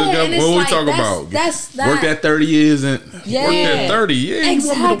 Get that Yeah, good and government. it's What we like, talking that's- about? that's Work that- that 30 years and Yeah. work that 30. Yeah, you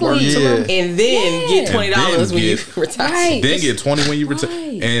want me to work Exactly. some- Yeah. And then get $20 when you get- retire. Right. Then get 20 when you retire.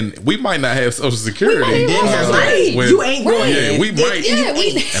 Right. And we might not have Social Security. Then have Right. When- You ain't going. Yeah, we might. Yeah,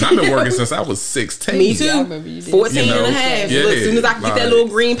 we- And I've been working since I was 16. Me too. Yeah, I remember you did. 14 You know, and a half. yeah. Look, as soon as I can get that Like, little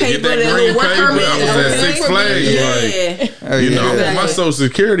green get paper, that that green little work paper, permit. I was at okay? Six Flags, Yeah. Oh, You know, yeah. my Social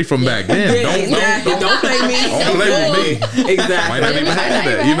Security from back then. Exactly. Don't play me. Don't play with me. Exactly. Might not even have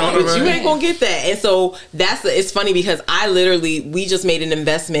that. You know what But I you mean? ain't gonna get that. And so it's funny because we just made an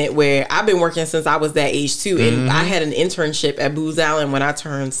investment where I've been working since I was that age too. And I had an internship at Booz Allen when I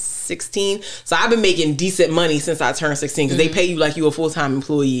turned 16. So I've been making decent money since I turned 16 because they pay you like you a full-time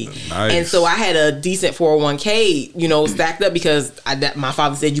employee. Nice. And so I had a decent 401k, stacked up because my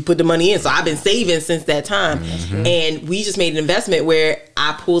father said you put the money in. So I've been saving since that time. And we just made an investment where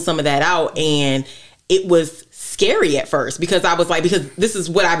I pulled some of that out, and it was scary at first because I was like, because this is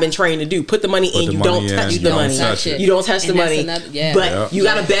what I've been trained to do. Put the money in, the you money don't in, touch you the don't money. touch it. You don't touch the And that's money. another- yeah. But Yeah. you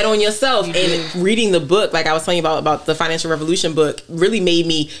got to bet on yourself. And reading the book, like I was telling you about the Financial Revolution book, really made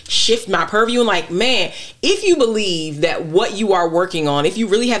me shift my purview and like, man, if you believe that what you are working on, if you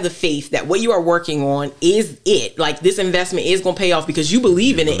really have the faith that what you are working on is it, like this investment is going to pay off because you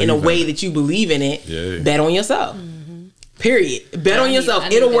believe in it in a way that you believe in it, Yeah. bet on yourself. Period. Bet on yourself. I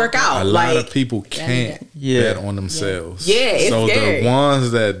need It'll that. work out. A lot Like, of people can't Yeah. bet on themselves. Yeah, it's so scary. the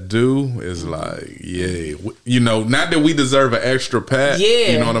ones that do is like, yeah, you know, not that we deserve an extra pat.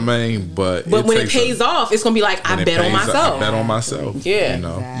 Yeah. You know what I mean? But when it takes pays off, it's gonna be like, when I it bet on pays off, myself. I bet on myself. Yeah. You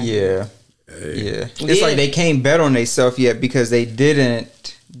know. Yeah. Yeah. It's Yeah. like they can't bet on themselves yet because they didn't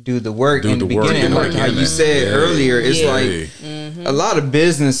do the work in the the work beginning. in the Like how you beginning. said Yeah. earlier, it's Yeah. like a lot of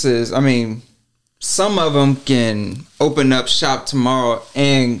businesses, I mean, some of them can open up shop tomorrow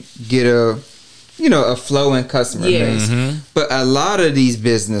and get a flowing customer Yeah. base. But a lot of these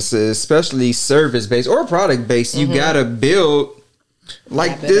businesses, especially service based or product based, you gotta build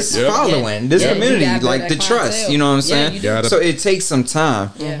like this Yeah. following, this Yeah, you community, gotta build like that the trust. clientele. You know what I'm Yeah, saying? you do. Gotta- So it takes some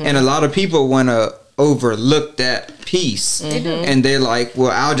time, and a lot of people want to overlook that piece, and they're like,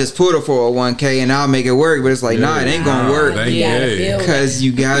 "Well, I'll just put a 401k and I'll make it work." But it's like, nah, it ain't gonna Nah, work it ain't- You gotta yeah. build because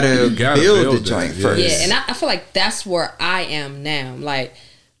you gotta, gotta build build the that, joint yeah. first. Yeah, and I feel like that's where I am now. Like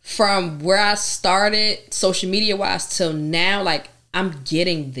from where I started, social media wise, till now, like I'm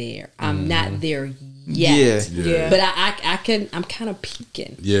getting there. I'm not there yet. Yeah. But I'm kind of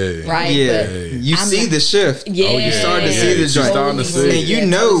peaking. Yeah. Right. Yeah, But you I'm see not- the shift. Yeah. Oh, you starting to see the You joint. starting to Totally. see. And you Yeah,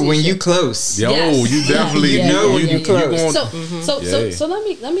 know totally when you shift. close. Yo, Yes. you definitely Yeah, know when yeah, you yeah, close. yeah. So Yeah.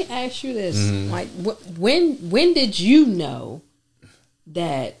 let me ask you this: like, when did you know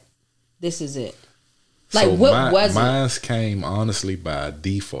that this is it? Like, So what was it? Mine's came honestly by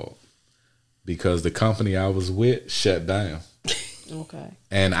default because the company I was with shut down, Okay.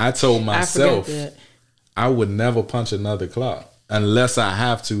 and I told I myself forgot that. I would never punch another clock unless I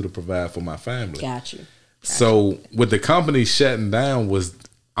have to provide for my family. Got you. So with the company shutting down was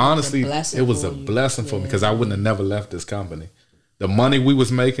honestly blessing it was for a you. blessing for me because I wouldn't have never left this company. The money we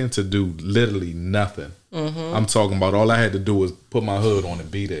was making to do literally nothing. I'm talking about all I had to do was put my hood on and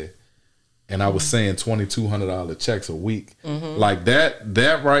be there. And I was saying $2,200 checks a week. Like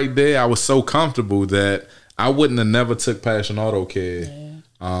that right there, I was so comfortable that I wouldn't have never took Passion Auto Care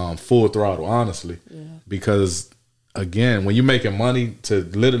full throttle, honestly. Because again, when you're making money to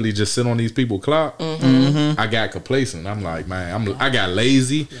literally just sit on these people's clock, I got complacent. I'm like, man, I got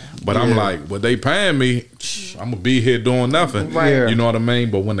lazy, but I'm like, what they paying me, I'm gonna be here doing nothing. Right. You know what I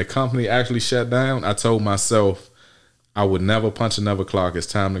mean? But when the company actually shut down, I told myself I would never punch another clock. It's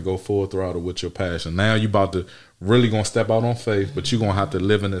time to go full throttle with your passion. Now you about to really gonna step out on faith, but you're gonna have to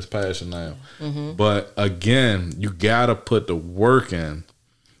live in this passion now. But again, you gotta put the work in.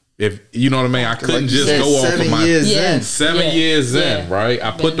 If you know what I mean, I couldn't Like you just said, go off of 7 my years Yeah. in. 7 years in, Yeah. right? I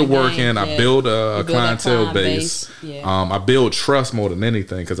put the Been work game, in. I yeah. build a You build that clientele client base. base, yeah. I build trust more than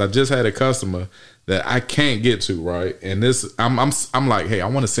anything because I just had a customer that I can't get to, right? And this, I'm like, hey, I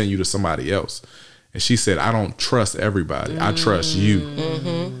want to send you to somebody else, and she said, I don't trust everybody. I trust you,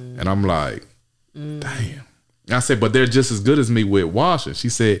 and I'm like, damn. And I said, but they're just as good as me with washing. She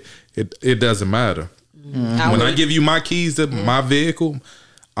said, it doesn't matter. When I give you my keys to my vehicle,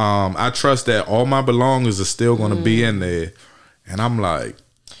 I trust that all my belongings are still going to be in there. And I'm like,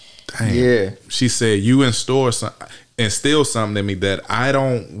 damn. Yeah. She said, you instill something in me that I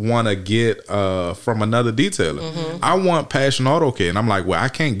don't want to get from another detailer. I want Passion Auto Care. And I'm like, well, I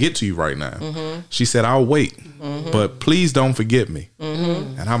can't get to you right now. She said, I'll wait. But please don't forget me.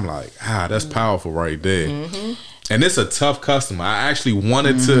 And I'm like, that's powerful right there. And it's a tough customer. I actually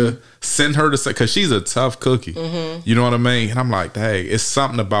wanted to send her to say, because she's a tough cookie. You know what I mean? And I'm like, hey, it's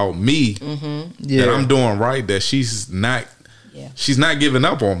something about me that I'm doing right that she's not giving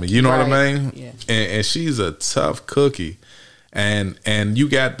up on me. You know what I mean? Yeah. And she's a tough cookie. And you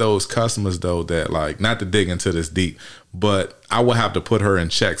got those customers though that like, not to dig into this deep, but I will have to put her in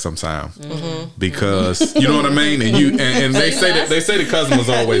check sometime because you know what I mean. And they say the customer's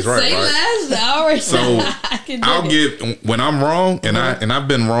always right, Say right? less. I already So I can do I'll it. get when I'm wrong, and I've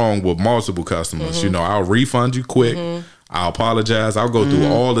been wrong with multiple customers. You know, I'll refund you quick. I'll apologize. I'll go through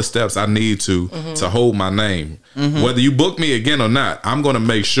all the steps I need to hold my name. Whether you book me again or not, I'm going to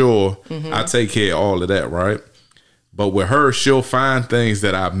make sure I take care of all of that, right? But with her, she'll find things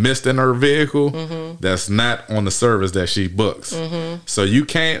that I missed in her vehicle that's not on the service that she books. So you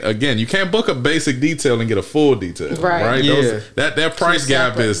can't book a basic detail and get a full detail, right? Yeah. That price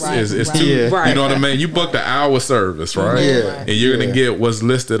gap separate, is right, is right. too. Yeah. You know what I mean? You book the hour service, right? Yeah. And you're gonna Yeah. get what's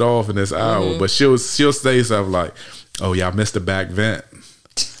listed off in this hour. But she'll say stuff like, "Oh, y'all missed the back vent."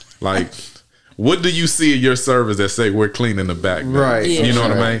 Like, what do you see in your service that say we're cleaning the back vent? Right. Yeah. You know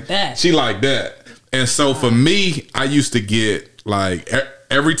what I Right. mean? That. She like that. And so for me, I used to get like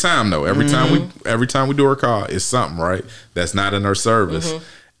every time though, every time we do her car, it's something, right? That's not in her service.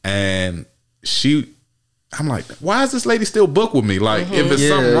 And I'm like, why is this lady still booked with me? Like, if it's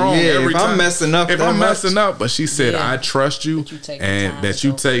something wrong every if time. I'm messing up, If I'm messing up. But she said, I trust you. And that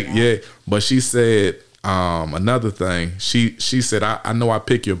you take, But she said, another thing, she said, I know I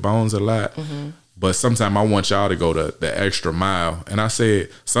pick your bones a lot, but sometimes I want y'all to go the extra mile. And I said,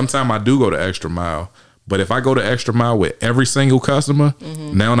 sometimes I do go the extra mile. But if I go the extra mile with every single customer,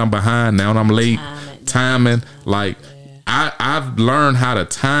 now I'm behind, now I'm late, timing, like, I've learned how to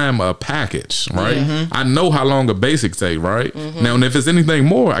time a package, right? I know how long a basic take, right? Now, and if it's anything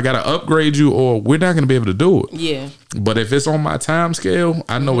more, I got to upgrade you or we're not going to be able to do it. Yeah. But if it's on my time scale,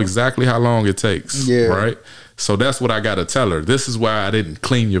 I know exactly how long it takes, right? So that's what I got to tell her. This is why I didn't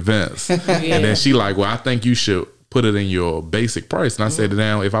clean your vents. And then she like, well, I think you should put it in your basic price. And I said,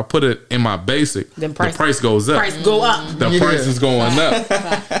 now, if I put it in my basic, the price goes up. Price go up. The price is going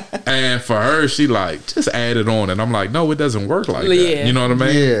up. And for her, she like, just add it on. And I'm like, no, it doesn't work like that. You know what I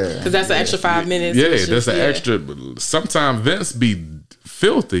mean? Yeah. Because that's an extra 5 minutes. Yeah, that's an extra. Sometimes vents be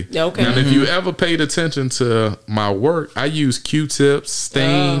filthy. Okay. And if you ever paid attention to my work, I use Q-tips,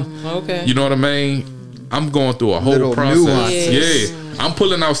 stain. Okay. You know what I mean? I'm going through a whole Little process. nuances. Yeah. I'm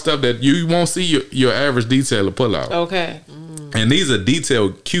pulling out stuff that you won't see your average detailer pull out. Okay. And these are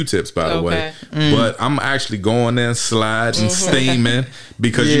detailed Q-tips, by the way. But I'm actually going in, sliding, steaming,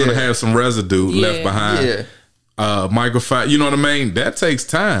 because you're going to have some residue left behind. Microfiber, you know what I mean? That takes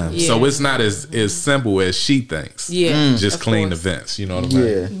time. So it's not as simple as she thinks. Just clean the vents, you know what I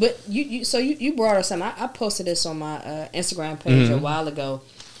mean? But you brought up something. I posted this on my Instagram page a while ago.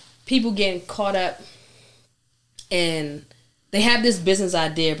 People getting caught up and they have this business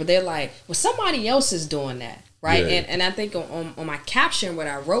idea, but they're like, well, somebody else is doing that, right? And I think on my caption, what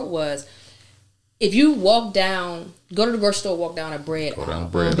I wrote was, if you go to the grocery store, walk down a bread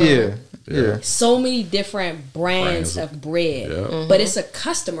aisle. So many different brands of bread, but it's a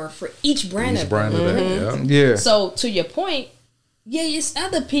customer for each brand of bread. So to your point, it's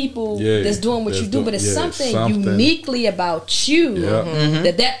other people that's doing what you do, but it's something uniquely about you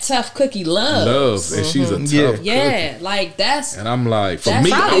that tough cookie loves. And she's a tough cookie. Like that's. And I'm like, for that's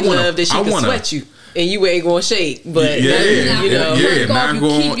me, I love that she can sweat you. And you ain't gonna shake, but not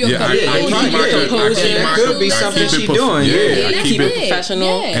going. Could be something she doing. I keep it professional.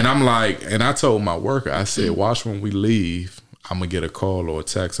 And I'm like, and I told my worker, I said, watch when we leave, I'm gonna get a call or a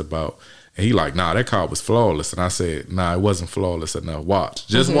text about. And he like, nah, that car was flawless. And I said, nah, it wasn't flawless enough. Watch,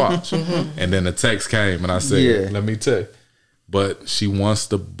 just watch. And then the text came, and I said, let me tell you. But she wants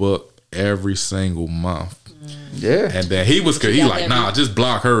to book every single month. And then he like, nah, just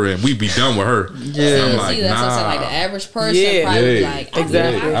block her and we be done with her. So I'm like, that's nah. like the average person probably like,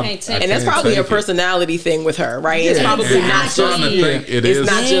 exactly. I can't take and that's probably a personality thing with her, right? It's probably not just it's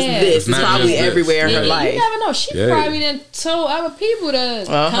not just this. It's probably everywhere in her life. You never know. She probably didn't told other people to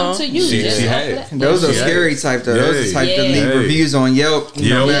come to you. She had. Those are scary type though. Those are the type to leave reviews on Yelp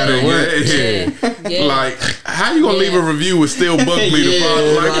no matter what. Like, how you gonna leave a review and still book me to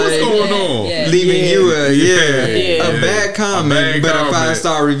follow? Like, what's going on? Leaving you a bad comment, but a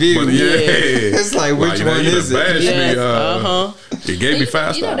 5-star review. It's like, which one is it? It gave me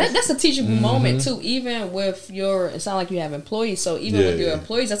 5 stars. That's a teachable moment too. Even with it sounds like you have employees. So even with your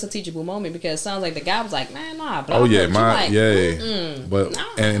employees, that's a teachable moment, because it sounds like the guy was like, man, nah. But but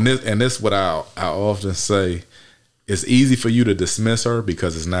and this what I often say. It's easy for you to dismiss her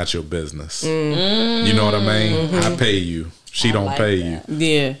because it's not your business. You know what I mean? I pay you. She don't pay you.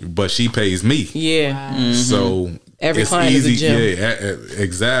 Yeah. But she pays me. Yeah. So every it's client easy. is a gem. Yeah,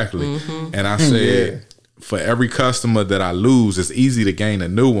 exactly. And I said, for every customer that I lose, it's easy to gain a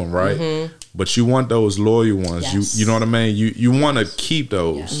new one, right? But you want those loyal ones. You know what I mean? You want to keep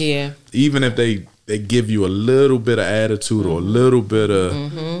those. Yeah. Even if they give you a little bit of attitude or a little bit of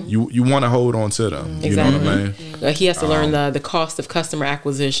you want to hold on to them. You know what I mean? He has to learn the cost of customer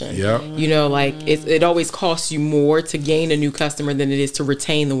acquisition. Yeah. You know, like it always costs you more to gain a new customer than it is to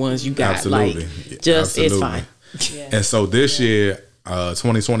retain the ones you got. Absolutely. Like, it's fine. And so this year,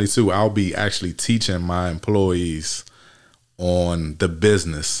 2022, I'll be actually teaching my employees on the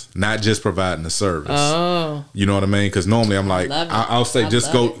business, not just providing the service. Oh, you know what I mean? Because normally I'm like, I'll say,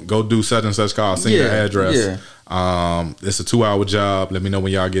 just go do such and such call, send your address. It's a 2-hour job. Let me know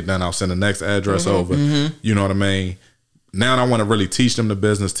when y'all get done. I'll send the next address over. You know what I mean? Now I want to really teach them the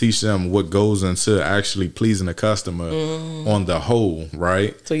business, teach them what goes into actually pleasing the customer on the whole,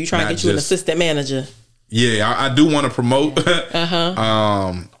 right? So you trying to get you an assistant manager? Yeah, I do want to promote.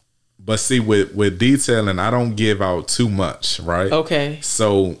 But see, with detailing, I don't give out too much, right? Okay.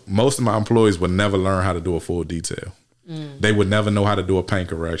 So most of my employees would never learn how to do a full detail. They would never know how to do a paint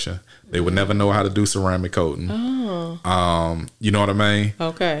correction. They would never know how to do ceramic coating. You know what I mean?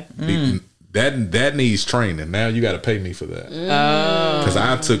 Okay. that needs training. Now you got to pay me for that because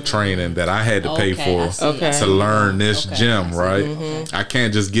I took training that I had to pay for to learn this gym. Right, I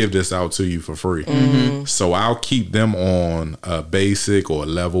can't just give this out to you for free. So I'll keep them on a basic or a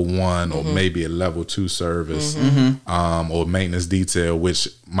level 1 or maybe a level 2 service, or maintenance detail. Which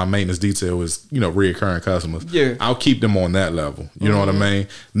my maintenance detail is reoccurring customers. Yeah, I'll keep them on that level. You know what I mean?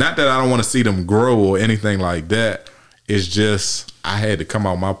 Not that I don't want to see them grow or anything like that. It's just I had to come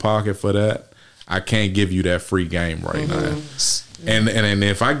out my pocket for that. I can't give you that free game right now. And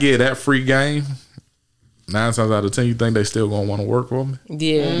if I get that free game, 9 times out of 10, you think they still gonna want to work for me?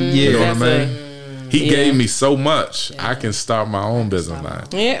 Yeah, you know what I mean. He gave me so much, I can start my own business line.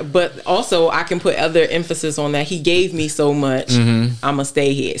 Yeah, but also I can put other emphasis on that. He gave me so much, I'ma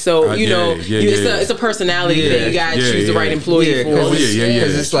stay here. So it's a personality thing. You gotta choose the right employee for.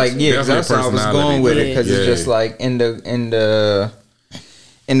 Because it's like that's how I was going with it. Because it's just like in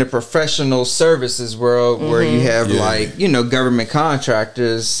the professional services world where you have like government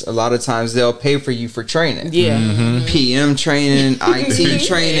contractors, a lot of times they'll pay for you for training. PM training, IT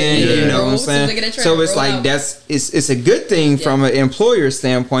training, you know what I'm saying? So it's like it's a good thing from an employer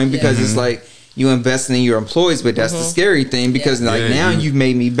standpoint because it's like you investing in your employees, but that's the scary thing because now you've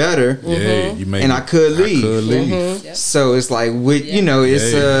made me better, you made and I could leave. So it's like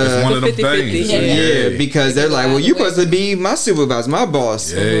it's one of them things. Because they're like, well, you supposed to be my supervisor, my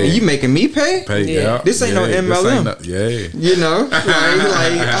boss, and you making me pay? This ain't no MLM.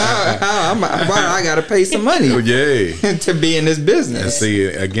 Why I gotta pay some money? To be in this business. And see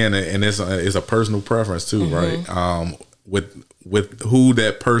again, and it's a personal preference too, right? With who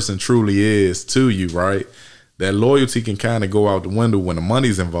that person truly is to you, right? That loyalty can kind of go out the window when the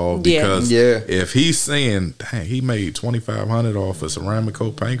money's involved because if he's saying, dang, he made $2,500 off a ceramic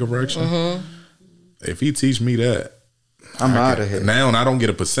coat paint correction, if he teach me that, I'm out of here. Now I don't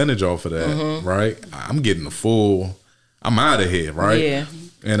get a percentage off of that, right? I'm getting the full, I'm out of here, right? Yeah.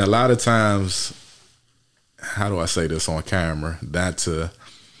 And a lot of times, how do I say this on camera?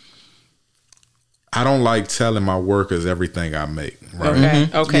 I don't like telling my workers everything I make,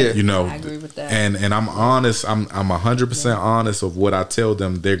 right? Okay. I agree with that. And I'm honest. I'm 100% honest of what I tell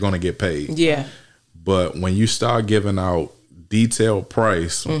them they're gonna get paid. Yeah. But when you start giving out detailed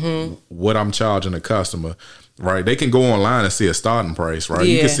price, what I'm charging the customer, right? They can go online and see a starting price, right?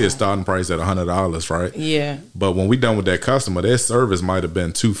 You can see a starting price at $100, right? Yeah. But when we done with that customer, their service might have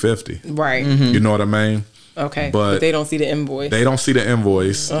been $250, right? You know what I mean? Okay, but they don't see the invoice. They don't see the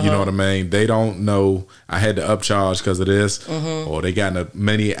invoice. You know what I mean? They don't know I had to upcharge because of this, or they got in a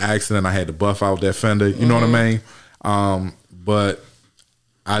mini accident. I had to buff out that fender. You know what I mean? But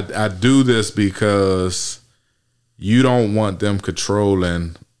I do this because you don't want them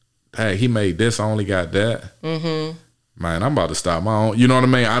controlling. Hey, he made this. I only got that. Man, I'm about to start my own. You know what I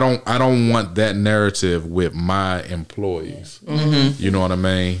mean? I don't want that narrative with my employees. You know what I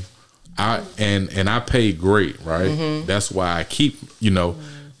mean? I pay great, right? That's why I keep,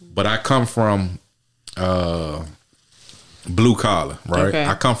 but I come from blue collar, right? Okay.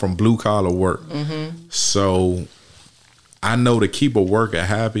 I come from blue collar work. So I know to keep a worker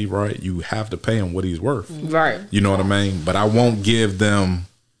happy, right? You have to pay him what he's worth. Right. You know what I mean? But I won't give them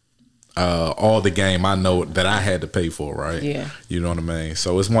all the game I know that I had to pay for, right? Yeah. You know what I mean?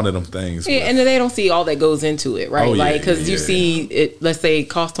 So it's one of them things. Yeah, and then they don't see all that goes into it, right? Oh, yeah, because you see it, let's say it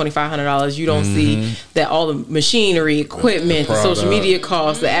costs $2,500. You don't see that all the machinery, equipment, the social media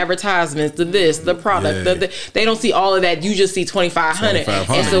costs, the advertisements, the this, the product. They don't see all of that. You just see $2,500.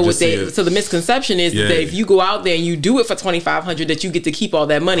 And so the misconception is that if you go out there and you do it for $2,500, that you get to keep all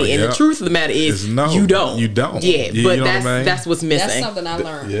that money. And the truth of the matter is, you don't. You don't. Yeah, but that's what's missing. That's something I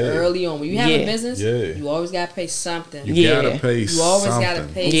learned early on. When you have a business, you always gotta pay something. You gotta pay. You always gotta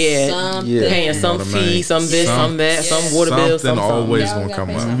pay something. Paying some fee, some this, some that, some water bill, something always gonna come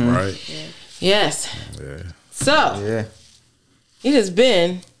up, right? Yes. So it has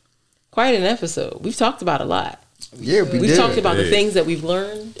been quite an episode. We've talked about a lot. Yeah, we've talked about the things that we've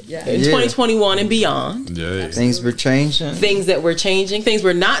learned in 2021 and beyond. Things were changing. Things that we're changing. Things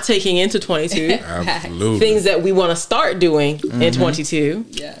we're not taking into 22. Absolutely. Things that we want to start doing in 22.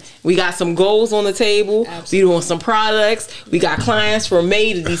 Yes. We got some goals on the table. We doing some products. We got clients from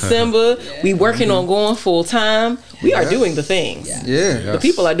May to December. We working on going full time. We are doing the things. The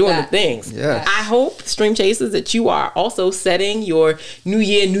people are doing the things. I hope, Stream Chasers, that you are also setting your new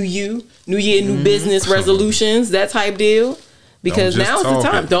year, new you, new year, new business resolutions, that type deal. Because Don't just now's the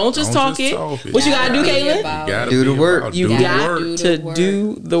talk time. it. Don't just talk it. talk it. What you gotta do, Be Caitlin? about You gotta Do the be work. about You doing got the work. Do to the work.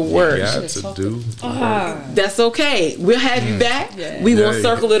 do the work. You got to do. That's okay. We'll have you back. Yeah. We Yeah. gonna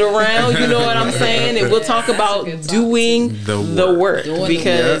circle it around. You know what I'm saying? And we'll talk about good talk. doing The the work Doing the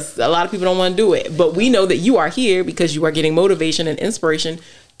because a lot of people don't want to do it. But we know that you are here because you are getting motivation and inspiration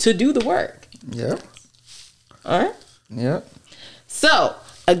to do the work. Yep. All right. Yep. So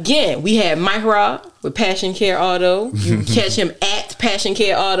again, we had Mike Rob with Passion Care Auto. You can catch him at Passion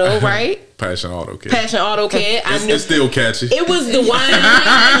Care Auto, right? Passion Auto Care. Passion Auto Care. I knew It's still catchy. it was the wine.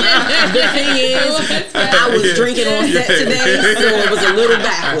 The thing is, I was drinking on set today, so it was a little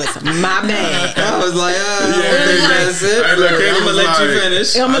backwards. My bad. I was like, I don't Yeah. think that's it. Hey, look, I'm Caleb gonna was let you like-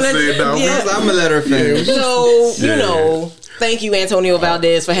 finish. I'm gonna I let said you, no. yeah. I'm gonna let her finish. So you Yeah. know, thank you, Antonio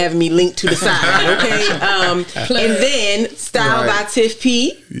Valdez, for having me linked to the side. Okay, and then Style by Right. Tiff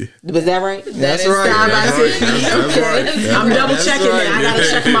P. Was that right? That's is right. Style That's by right. Tiff P. That's Okay, right. That's I'm right. double That's checking right. that. I gotta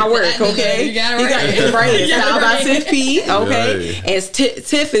check my work. Okay, You got it right. it right here. Style by Tiff P. Okay, Yeah. and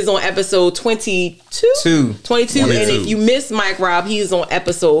Tiff is on episode 22. 22. And 22. if you missed Mike Rob, he's on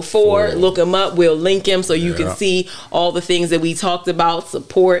episode 4. Four. Look him up. We'll link him so you Yeah. can see all the things that we talked about.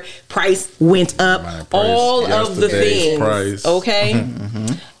 Support, price went up, My price all of the yesterday's things. price. Okay.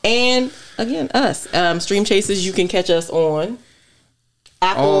 And again, us Stream Chasers. You can catch us on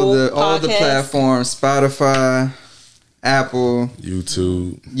Apple All the Podcasts, platforms, Spotify, Apple,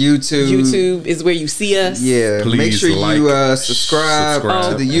 YouTube. YouTube. YouTube is where you see us. Yeah, Please make sure you like, subscribe to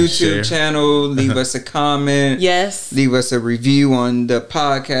the and YouTube share. channel. Leave us a comment. Yes. Leave us a review on the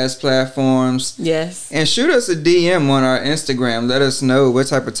podcast platforms. Yes. And shoot us a DM on our Instagram. Let us know what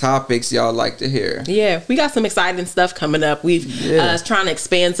type of topics y'all like to hear. Yeah, we got some exciting stuff coming up. We've trying to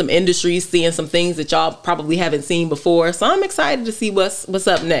expand some industries, seeing some things that y'all probably haven't seen before. So I'm excited to see what's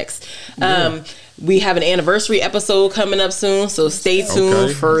up next. We have an anniversary episode coming up soon, so stay tuned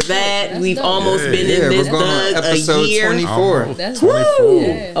Okay. for that. We've dope. almost been Yeah, in this we're going on thug episode a year. 24. That's 24.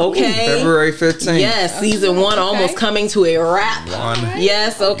 Yeah. Okay. February 15th. Yes, season 1 almost coming to a wrap. One.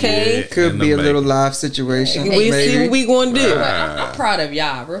 Yes, okay. Yeah. Could In be the a little making. live situation. We maybe. see what we gonna do. I'm proud of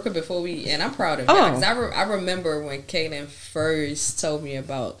y'all. Real quick before I'm proud of y'all. Oh. 'Cause I remember when Kaylin first told me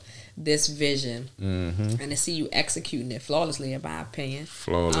about this vision, and to see you executing it flawlessly, in my opinion.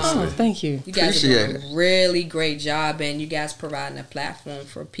 Flawlessly. Oh, thank you. You guys Appreciate are doing a really great job, and you guys providing a platform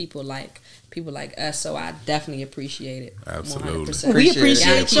for people like us. So I definitely appreciate it. Absolutely. 100%. We Appreciate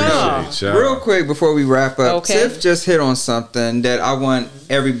appreciate y'all. Appreciate y'all. Real quick before we wrap up, Okay. Tiff just hit on something that I want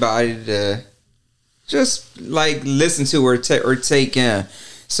everybody to just like listen to or take in.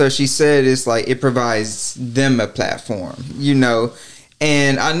 So she said it's like it provides them a platform, you know.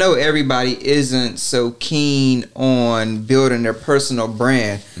 And I know everybody isn't so keen on building their personal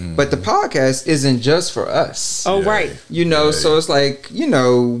brand, but the podcast isn't just for us. Oh, right. You know, so it's like, you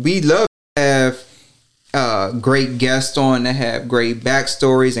know, we love to have great guests on that have great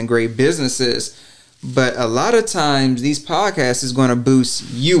backstories and great businesses. But a lot of times these podcasts is going to boost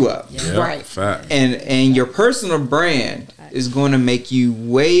you up. Yeah, Right. Fact. And your personal brand is going to make you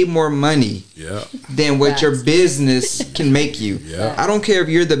way more money Yeah. than what your business can make you. Yeah. I don't care if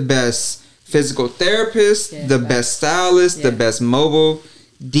you're the best physical therapist, Yeah, the facts. best stylist, the Yeah. best mobile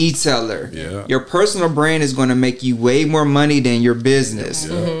detailer. Yeah. Your personal brand is going to make you way more money than your business.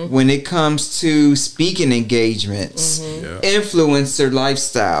 When it comes to speaking engagements, Yeah. influencer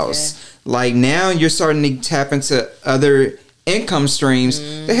lifestyles, like now you're starting to tap into other income streams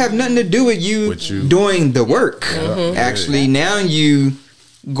that have nothing to do with you, doing the work. Actually, now you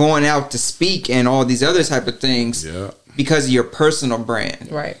going out to speak and all these other type of things Yeah. because of your personal brand.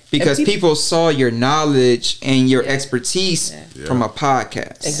 Right. Because And people saw your knowledge and your expertise from a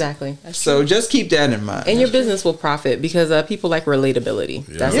podcast. Exactly. So just keep that in mind. And your business will profit because people like relatability.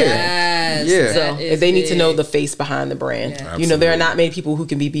 That's Yeah. it. Yes, Yeah. So that if is they need to know big. the face behind the brand, Yeah. you know, there are Absolutely. not many people who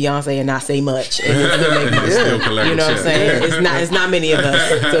can be Beyonce and not say much. And still make money. Still collect You know a what I'm check. saying? It's not many of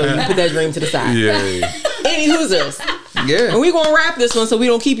us. So you put that dream to the side. Yeah. Any Hoosers. Yeah. And we're gonna wrap this one so we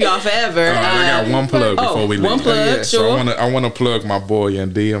don't keep y'all forever. I got one plug before we leave. One plug, Yeah. So sure. I want to plug my boy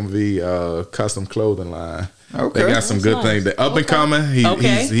in DMV custom clothing line. Okay. They got some good things. They up and coming.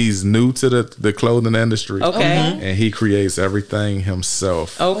 Okay. He's new to the clothing industry. Okay. And he creates everything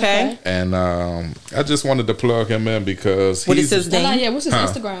himself. Okay. And I just wanted to plug him in because What is he's his name? What's his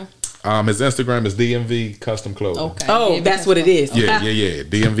Instagram? His Instagram is DMV Custom Clothing. Okay. Oh, that's what it is. Yeah.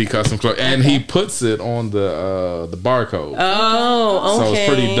 DMV Custom Clothing, and he puts it on the barcode. Oh, okay. So it's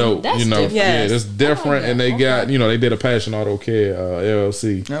pretty dope. That's you know, different. yeah, it's different, and they got they did a Passion Auto Care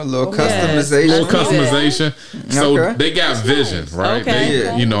LLC. A little Yes. customization. Little I see that. customization. So Okay. they got vision, right? Okay.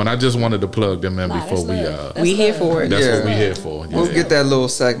 They, and I just wanted to plug them in Nah, before we that's We here for it. that's Yeah. what we here for. We'll Yeah. get that little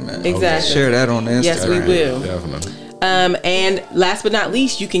segment. Exactly. Share that on Instagram. Yes, we will. Definitely. And last but not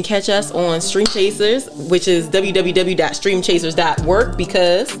least, you can catch us on Stream Chasers, which is www.streamchasers.work,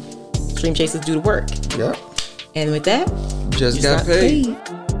 because Stream Chasers do the work. Yep. And with that, Just you got paid.